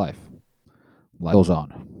 that's life. Life goes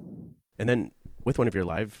on. And then with one of your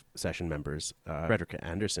live session members, Frederick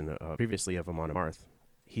Anderson, previously of Amon Amarth,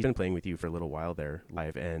 he's been playing with you for a little while there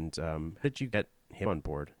live. And how did you get him on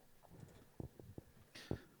board?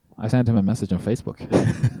 I sent him a message on Facebook.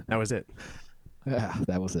 That was it. Yeah,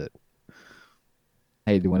 that was it.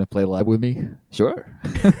 Hey, do you want to play live with me? Sure.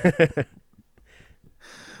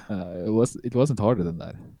 It wasn't harder than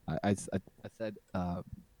that. I said,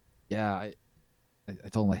 yeah, I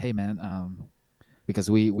told him like, hey man, because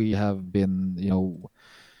we have been,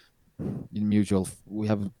 we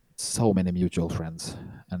have so many mutual friends,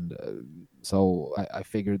 and so I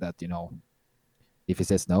figured that, if he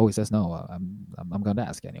says no, he says no. I'm gonna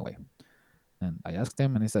ask anyway. And I asked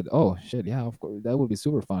him, and he said, "Oh shit, yeah, of course, that would be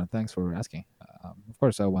super fun. Thanks for asking. Of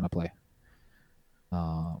course, I want to play."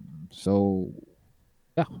 So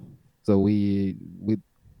yeah, so we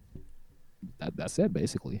that's it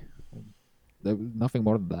basically. Nothing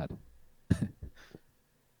more than that.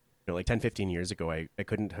 Like 10, 15 years ago, I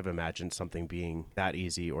couldn't have imagined something being that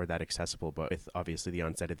easy or that accessible. But with obviously the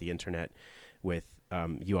onset of the internet, with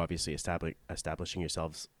you obviously establishing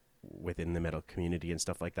yourselves within the metal community and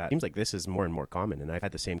stuff like that, it seems like this is more and more common. And I've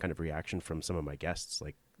had the same kind of reaction from some of my guests.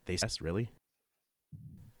 Like, they say, "Yes, really?"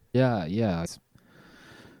 Yeah.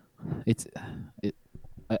 It's it.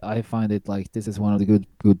 I find it like this is one of the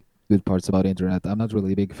good parts about internet. I'm not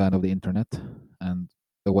really a big fan of the internet and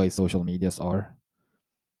the way social medias are,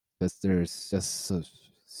 because there's just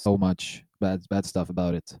so much bad stuff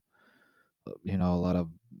about it. A lot of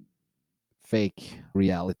fake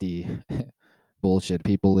reality bullshit.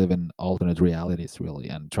 People live in alternate realities really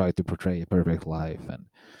and try to portray a perfect life,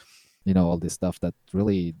 and all this stuff that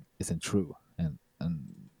really isn't true. And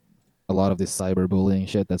a lot of this cyberbullying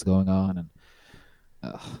shit that's going on, and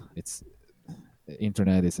it's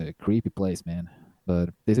internet is a creepy place, man. But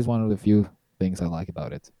this is one of the few things I like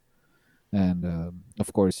about it. And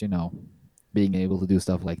of course, being able to do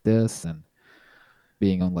stuff like this and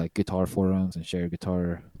being on like guitar forums and share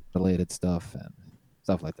guitar related stuff and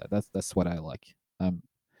stuff like that. That's what I like.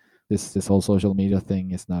 This whole social media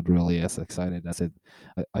thing is not really as excited as it.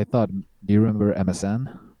 I thought. Do you remember MSN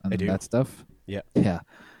I and do. that stuff? Yeah. Yeah,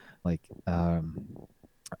 like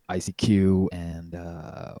ICQ, and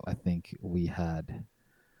I think there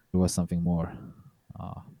was something more.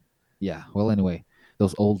 Yeah. Well, anyway,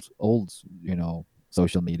 those old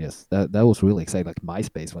social medias, that was really exciting. Like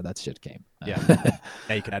MySpace when that shit came. Yeah.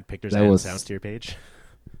 Yeah, you could add pictures That and was- sounds to your page.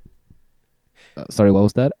 Sorry, what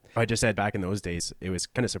was that? I just said back in those days, it was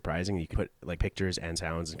kind of surprising. You could put like pictures and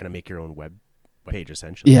sounds and kind of make your own web page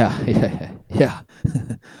essentially. Yeah.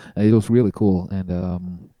 It was really cool, and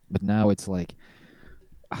but now it's like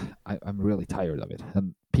I'm really tired of it,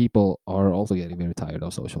 and people are also getting very tired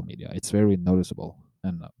of social media. It's very noticeable,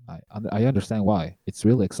 and I understand why. It's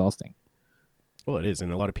really exhausting. Well, it is,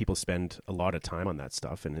 and a lot of people spend a lot of time on that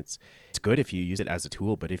stuff, and it's good if you use it as a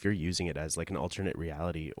tool, but if you're using it as like an alternate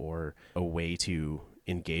reality or a way to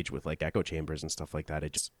engage with like echo chambers and stuff like that,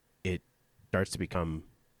 it starts to become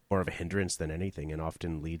more of a hindrance than anything, and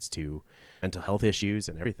often leads to mental health issues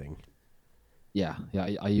and everything. Yeah.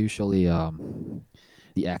 I usually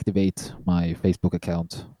deactivate my Facebook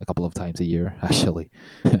account a couple of times a year, actually,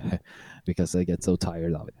 because I get so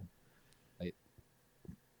tired of it.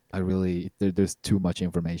 I really there's too much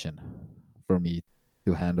information for me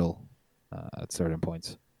to handle at certain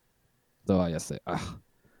points. So I just say,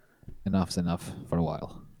 enough's enough for a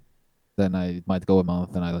while. Then I might go a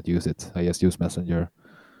month and I don't use it. I just use Messenger.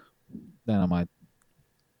 Then I might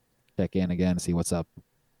check in again, see what's up.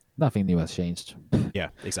 Nothing new has changed. Yeah,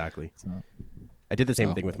 exactly. So, I did the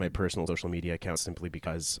same thing with my personal social media account simply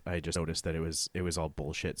because I just noticed that it was all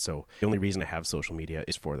bullshit. So the only reason I have social media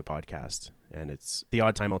is for the podcast. And it's the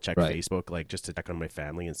odd time I'll check Right. Facebook, like just to check on my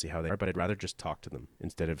family and see how they are. But I'd rather just talk to them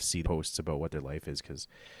instead of see posts about what their life is. Because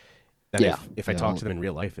then Yeah. if I Yeah, talk well- to them in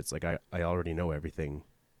real life, it's like I already know everything.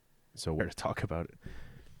 So where to talk about it?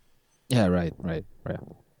 Yeah, right.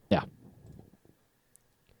 Yeah.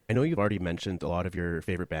 I know you've already mentioned a lot of your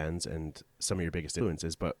favorite bands and some of your biggest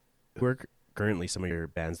influences, but who are currently some of your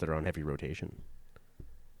bands that are on heavy rotation?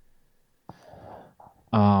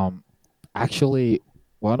 Um, Actually,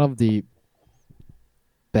 one of the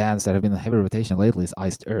bands that have been in heavy rotation lately is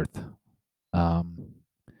Iced Earth. Um,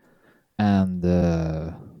 and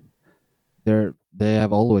they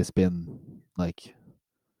have always been like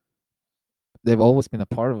they've always been a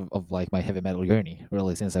part of like my heavy metal journey,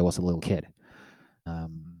 really, since I was a little kid.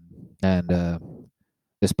 Um, and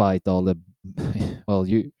despite all the well,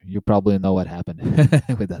 you probably know what happened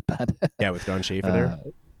with that band. Yeah, with Don Schaefer there.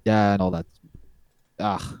 Yeah, and all that.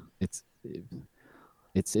 Ah, it's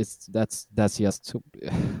that's just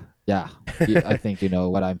yeah. I think you know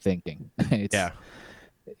what I'm thinking. Yeah.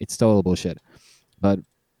 It's total bullshit. But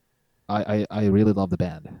I really love the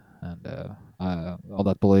band, and all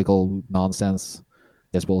that political nonsense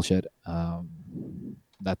is bullshit.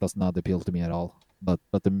 That does not appeal to me at all. But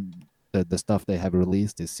the stuff they have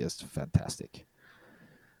released is just fantastic.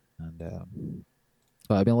 And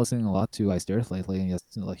but I've been listening a lot to Iced Earth lately, and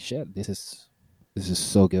just like shit, this is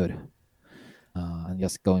so good. And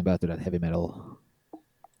just going back to that heavy metal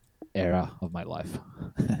era of my life,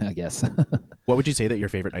 I guess. What would you say that your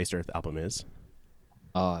favorite Iced Earth album is?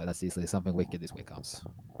 Oh, that's easily Something Wicked This Way Comes.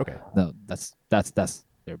 Okay. No, that's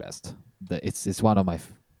their best. It's one of my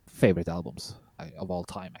favorite albums of all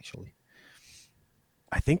time, actually.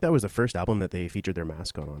 I think that was the first album that they featured their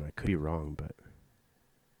mascot on. I could be wrong, but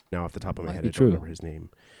now off the top of my Might head, be I don't true. remember his name.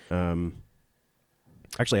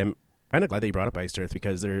 Actually, I'm kind of glad that you brought up Iced Earth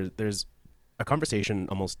because there's a conversation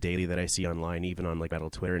almost daily that I see online, even on like metal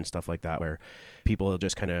Twitter and stuff like that, where people will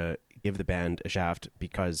just kind of give the band a shaft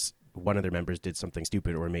because one of their members did something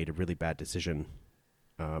stupid or made a really bad decision.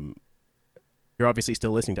 You're obviously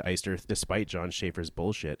still listening to Iced Earth despite John Schaefer's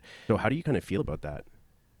bullshit. So how do you kind of feel about that?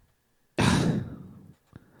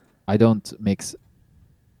 I don't mix.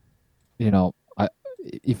 You know,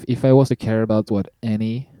 if I was to care about what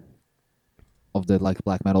any of the like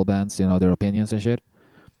black metal bands, you know, their opinions and shit.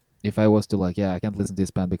 If I was to like, yeah, I can't listen to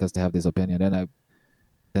this band because they have this opinion,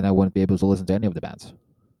 then I wouldn't be able to listen to any of the bands,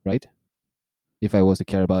 right? If I was to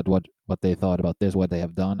care about what they thought about this, what they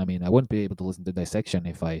have done, I mean, I wouldn't be able to listen to Dissection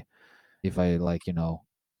if I like, you know,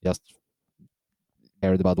 just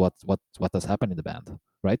cared about what has happened in the band,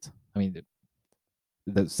 right? I mean,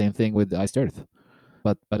 the same thing with Iced Earth.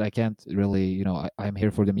 But I can't really, you know, I'm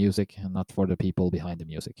here for the music and not for the people behind the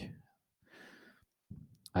music.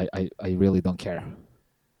 I really don't care.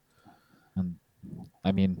 And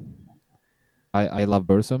I mean, I love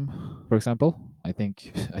Bursum, for example. I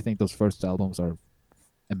think those first albums are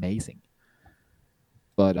amazing.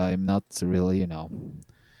 But I'm not really, you know,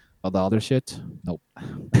 all the other shit. Nope.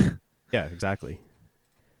 Yeah, exactly.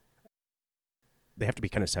 They have to be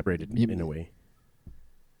kind of separated in a way.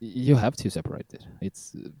 You have to separate it.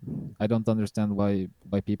 It's I don't understand why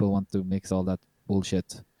people want to mix all that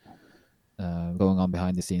bullshit going on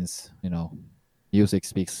behind the scenes. You know, music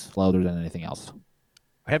speaks louder than anything else.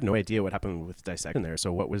 I have no idea what happened with Dissection there.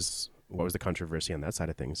 So what was the controversy on that side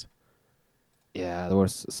of things? Yeah, there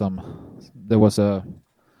was a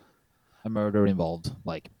murder involved,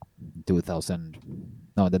 like 2000,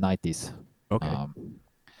 no, the 90s. Okay.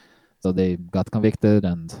 So they got convicted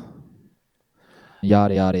and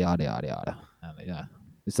yada yada yada yada yada. And yeah,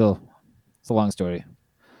 it's a long story,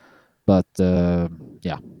 but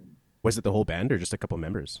yeah, Was it the whole band or just a couple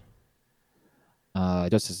members?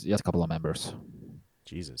 just a couple of members.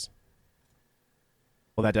 Jesus.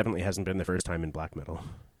 Well, that definitely hasn't been the first time in black metal.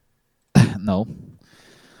 No,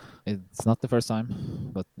 it's not the first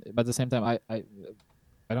time, but at the same time, I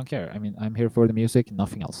don't care. I mean, I'm here for the music,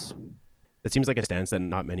 nothing else. It seems like a stance that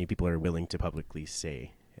not many people are willing to publicly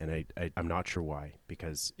say, and I'm not sure why,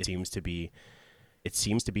 because it seems to be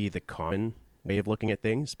the common way of looking at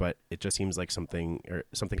things, but it just seems like something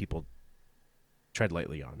people tread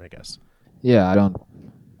lightly on, I guess. Yeah, I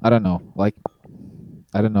don't know. Like,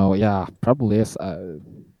 I don't know. Yeah, probably is.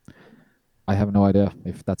 I have no idea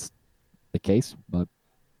if that's the case, but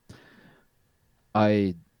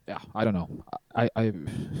yeah, I don't know. I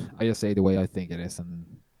just say the way I think it is, and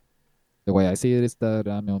the way I see it is that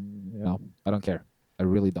you know, I don't care. I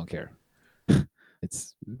really don't care.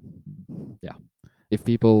 It's yeah. If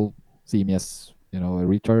people see me as, you know, a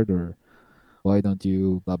retard, or why don't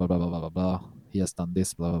you blah blah blah blah blah blah blah, he has done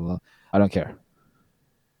this blah blah blah, I don't care.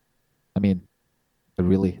 I mean, I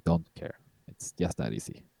really don't care. It's just that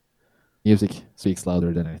easy. Music speaks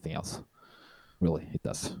louder than anything else. Really, it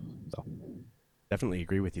does. So Definitely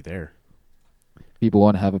agree with you there. people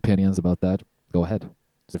want to have opinions about that, go ahead.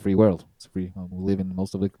 It's a free world. It's free. We live in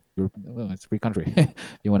most of the Europe. Well, it's a free country.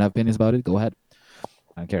 You want to have opinions about it, go ahead.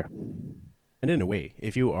 I don't care. And in a way,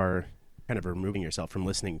 if you are kind of removing yourself from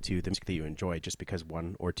listening to the music that you enjoy just because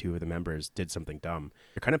one or two of the members did something dumb,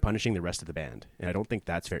 you're kind of punishing the rest of the band. And I don't think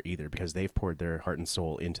that's fair either, because they've poured their heart and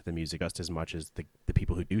soul into the music just as much as the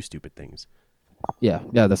people who do stupid things. Yeah,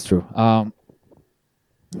 yeah, that's true.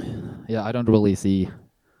 Yeah, I don't really see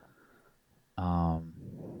um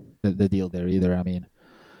the deal there either. I mean,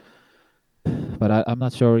 but I'm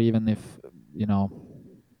not sure even if you know.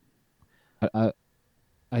 I, I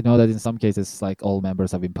I know that in some cases, like all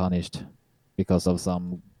members have been punished because of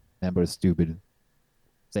some members' stupid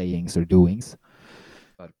sayings or doings.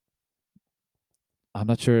 But I'm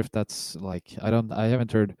not sure if that's like I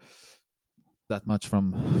haven't heard that much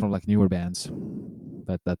from like newer bands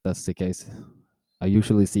that's the case. I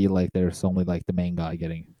usually see like there's only like the main guy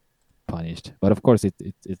getting punished, but of course it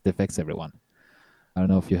affects everyone. I don't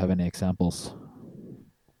know if you have any examples.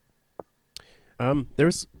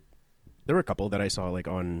 There's there were a couple that I saw like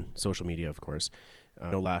on social media, of course.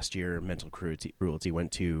 I know last year, Mental Cruelty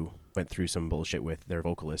went through some bullshit with their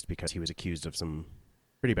vocalist because he was accused of some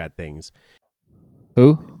pretty bad things.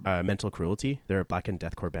 Who? Mental Cruelty, they're a black and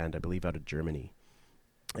deathcore band, I believe, out of Germany,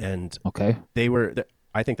 and Okay. they were.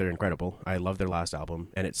 I think they're incredible. I love their last album,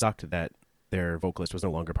 and it sucked that their vocalist was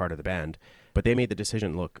no longer part of the band. But they made the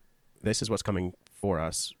decision: look, this is what's coming for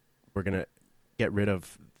us. We're gonna get rid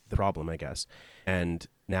of the problem, I guess. And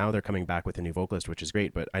now they're coming back with a new vocalist, which is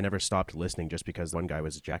great. But I never stopped listening just because one guy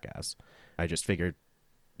was a jackass. I just figured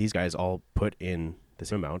these guys all put in the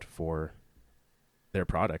same amount for their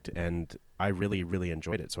product, and I really, really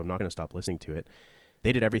enjoyed it. So I'm not going to stop listening to it.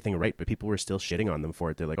 They did everything right, but people were still shitting on them for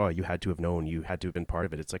it. They're like, "Oh, you had to have known. You had to have been part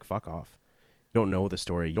of it." It's like, fuck off. You don't know the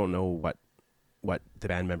story. You don't know what the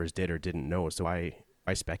band members did or didn't know. So I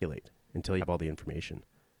speculate until you have all the information.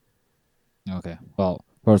 Okay. Well,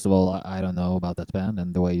 first of all, I don't know about that band,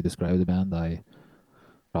 and the way you describe the band, I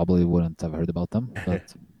probably wouldn't have heard about them.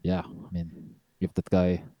 But yeah, I mean, if that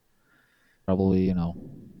guy probably,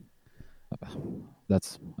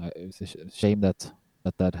 that's it's a shame that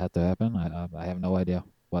had to happen. I have no idea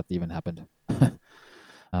what even happened.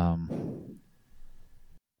 um.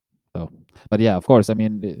 So, but yeah, of course. I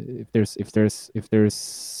mean, if there's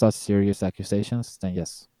such serious accusations, then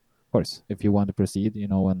yes, of course. If you want to proceed,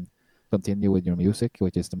 and continue with your music,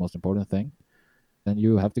 which is the most important thing, then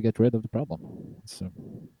you have to get rid of the problem. So,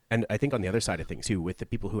 And I think on the other side of things too, with the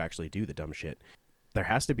people who actually do the dumb shit, there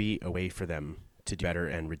has to be a way for them to do better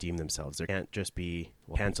and redeem themselves. There can't just be,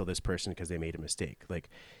 well, cancel this person because they made a mistake. Like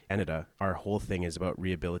Canada, our whole thing is about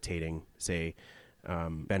rehabilitating, say,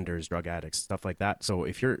 vendors, drug addicts, stuff like that. So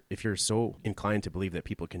if you're so inclined to believe that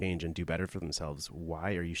people can change and do better for themselves,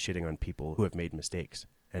 why are you shitting on people who have made mistakes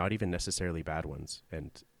and not even necessarily bad ones?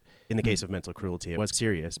 And in the case of Mental Cruelty, it was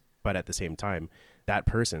serious, but at the same time, that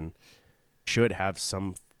person should have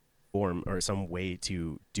some form or some way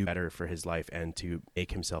to do better for his life and to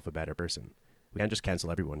make himself a better person. We can't just cancel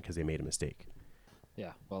everyone because they made a mistake.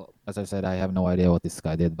 yeah. Well, as I said, I have no idea what this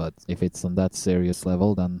guy did, but if it's on that serious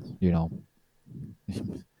level, then you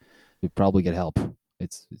probably get help.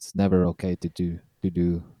 It's never okay to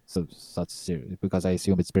do such serious, because I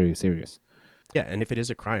assume it's very serious. Yeah, and if it is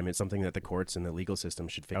a crime, it's something that the courts and the legal system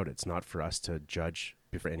should figure out. It's not for us to judge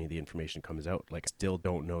before any of the information comes out. Like, I still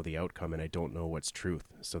don't know the outcome, and I don't know what's truth.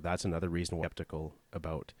 So that's another reason why I'm skeptical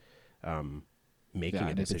about making Yeah, a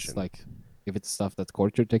and decision. if it's stuff that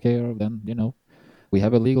court should take care of, then we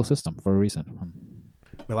have a legal system for a reason.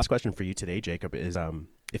 My last question for you today, Jacob, is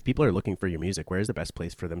if people are looking for your music, where is the best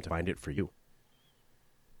place for them to find it for you?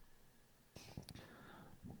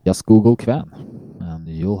 Just Google Kvaen, and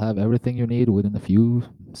you'll have everything you need within a few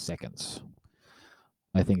seconds.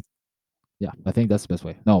 I think, yeah, I think that's the best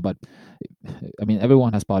way. No, but I mean,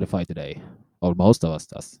 everyone has Spotify today, or most of us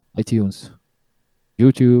does. iTunes,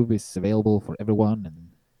 YouTube is available for everyone in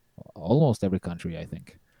almost every country, I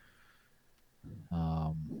think.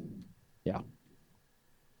 Yeah,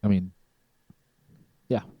 I mean,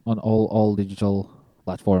 yeah, on all digital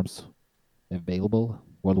platforms available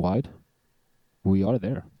worldwide, we are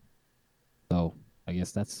there. So I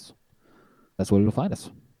guess that's where you'll find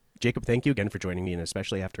us. Jacob, thank you again for joining me, and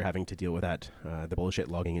especially after having to deal with that, the bullshit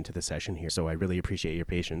logging into the session here. So I really appreciate your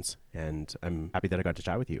patience, and I'm happy that I got to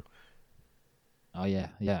chat with you. Oh yeah,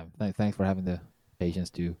 yeah. Thanks for having the patience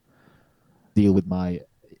to deal with my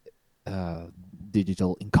uh,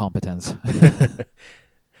 digital incompetence.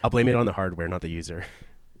 I'll blame it on the hardware, not the user.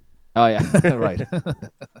 Oh yeah, right.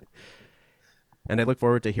 And I look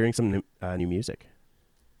forward to hearing some new music.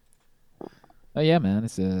 Oh yeah, man.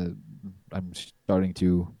 I'm starting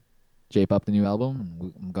to shape up the new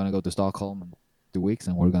album. I'm gonna go to Stockholm in 2 weeks,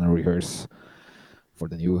 and we're gonna rehearse for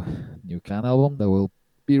the new Clan album that will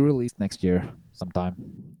be released next year sometime.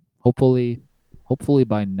 Hopefully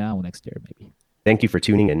by now next year maybe. Thank you for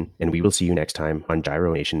tuning in, and we will see you next time on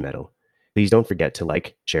Gyro Nation Metal. Please don't forget to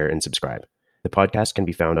like, share, and subscribe. The podcast can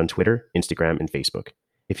be found on Twitter, Instagram, and Facebook.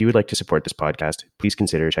 If you would like to support this podcast, please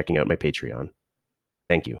consider checking out my Patreon.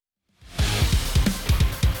 Thank you.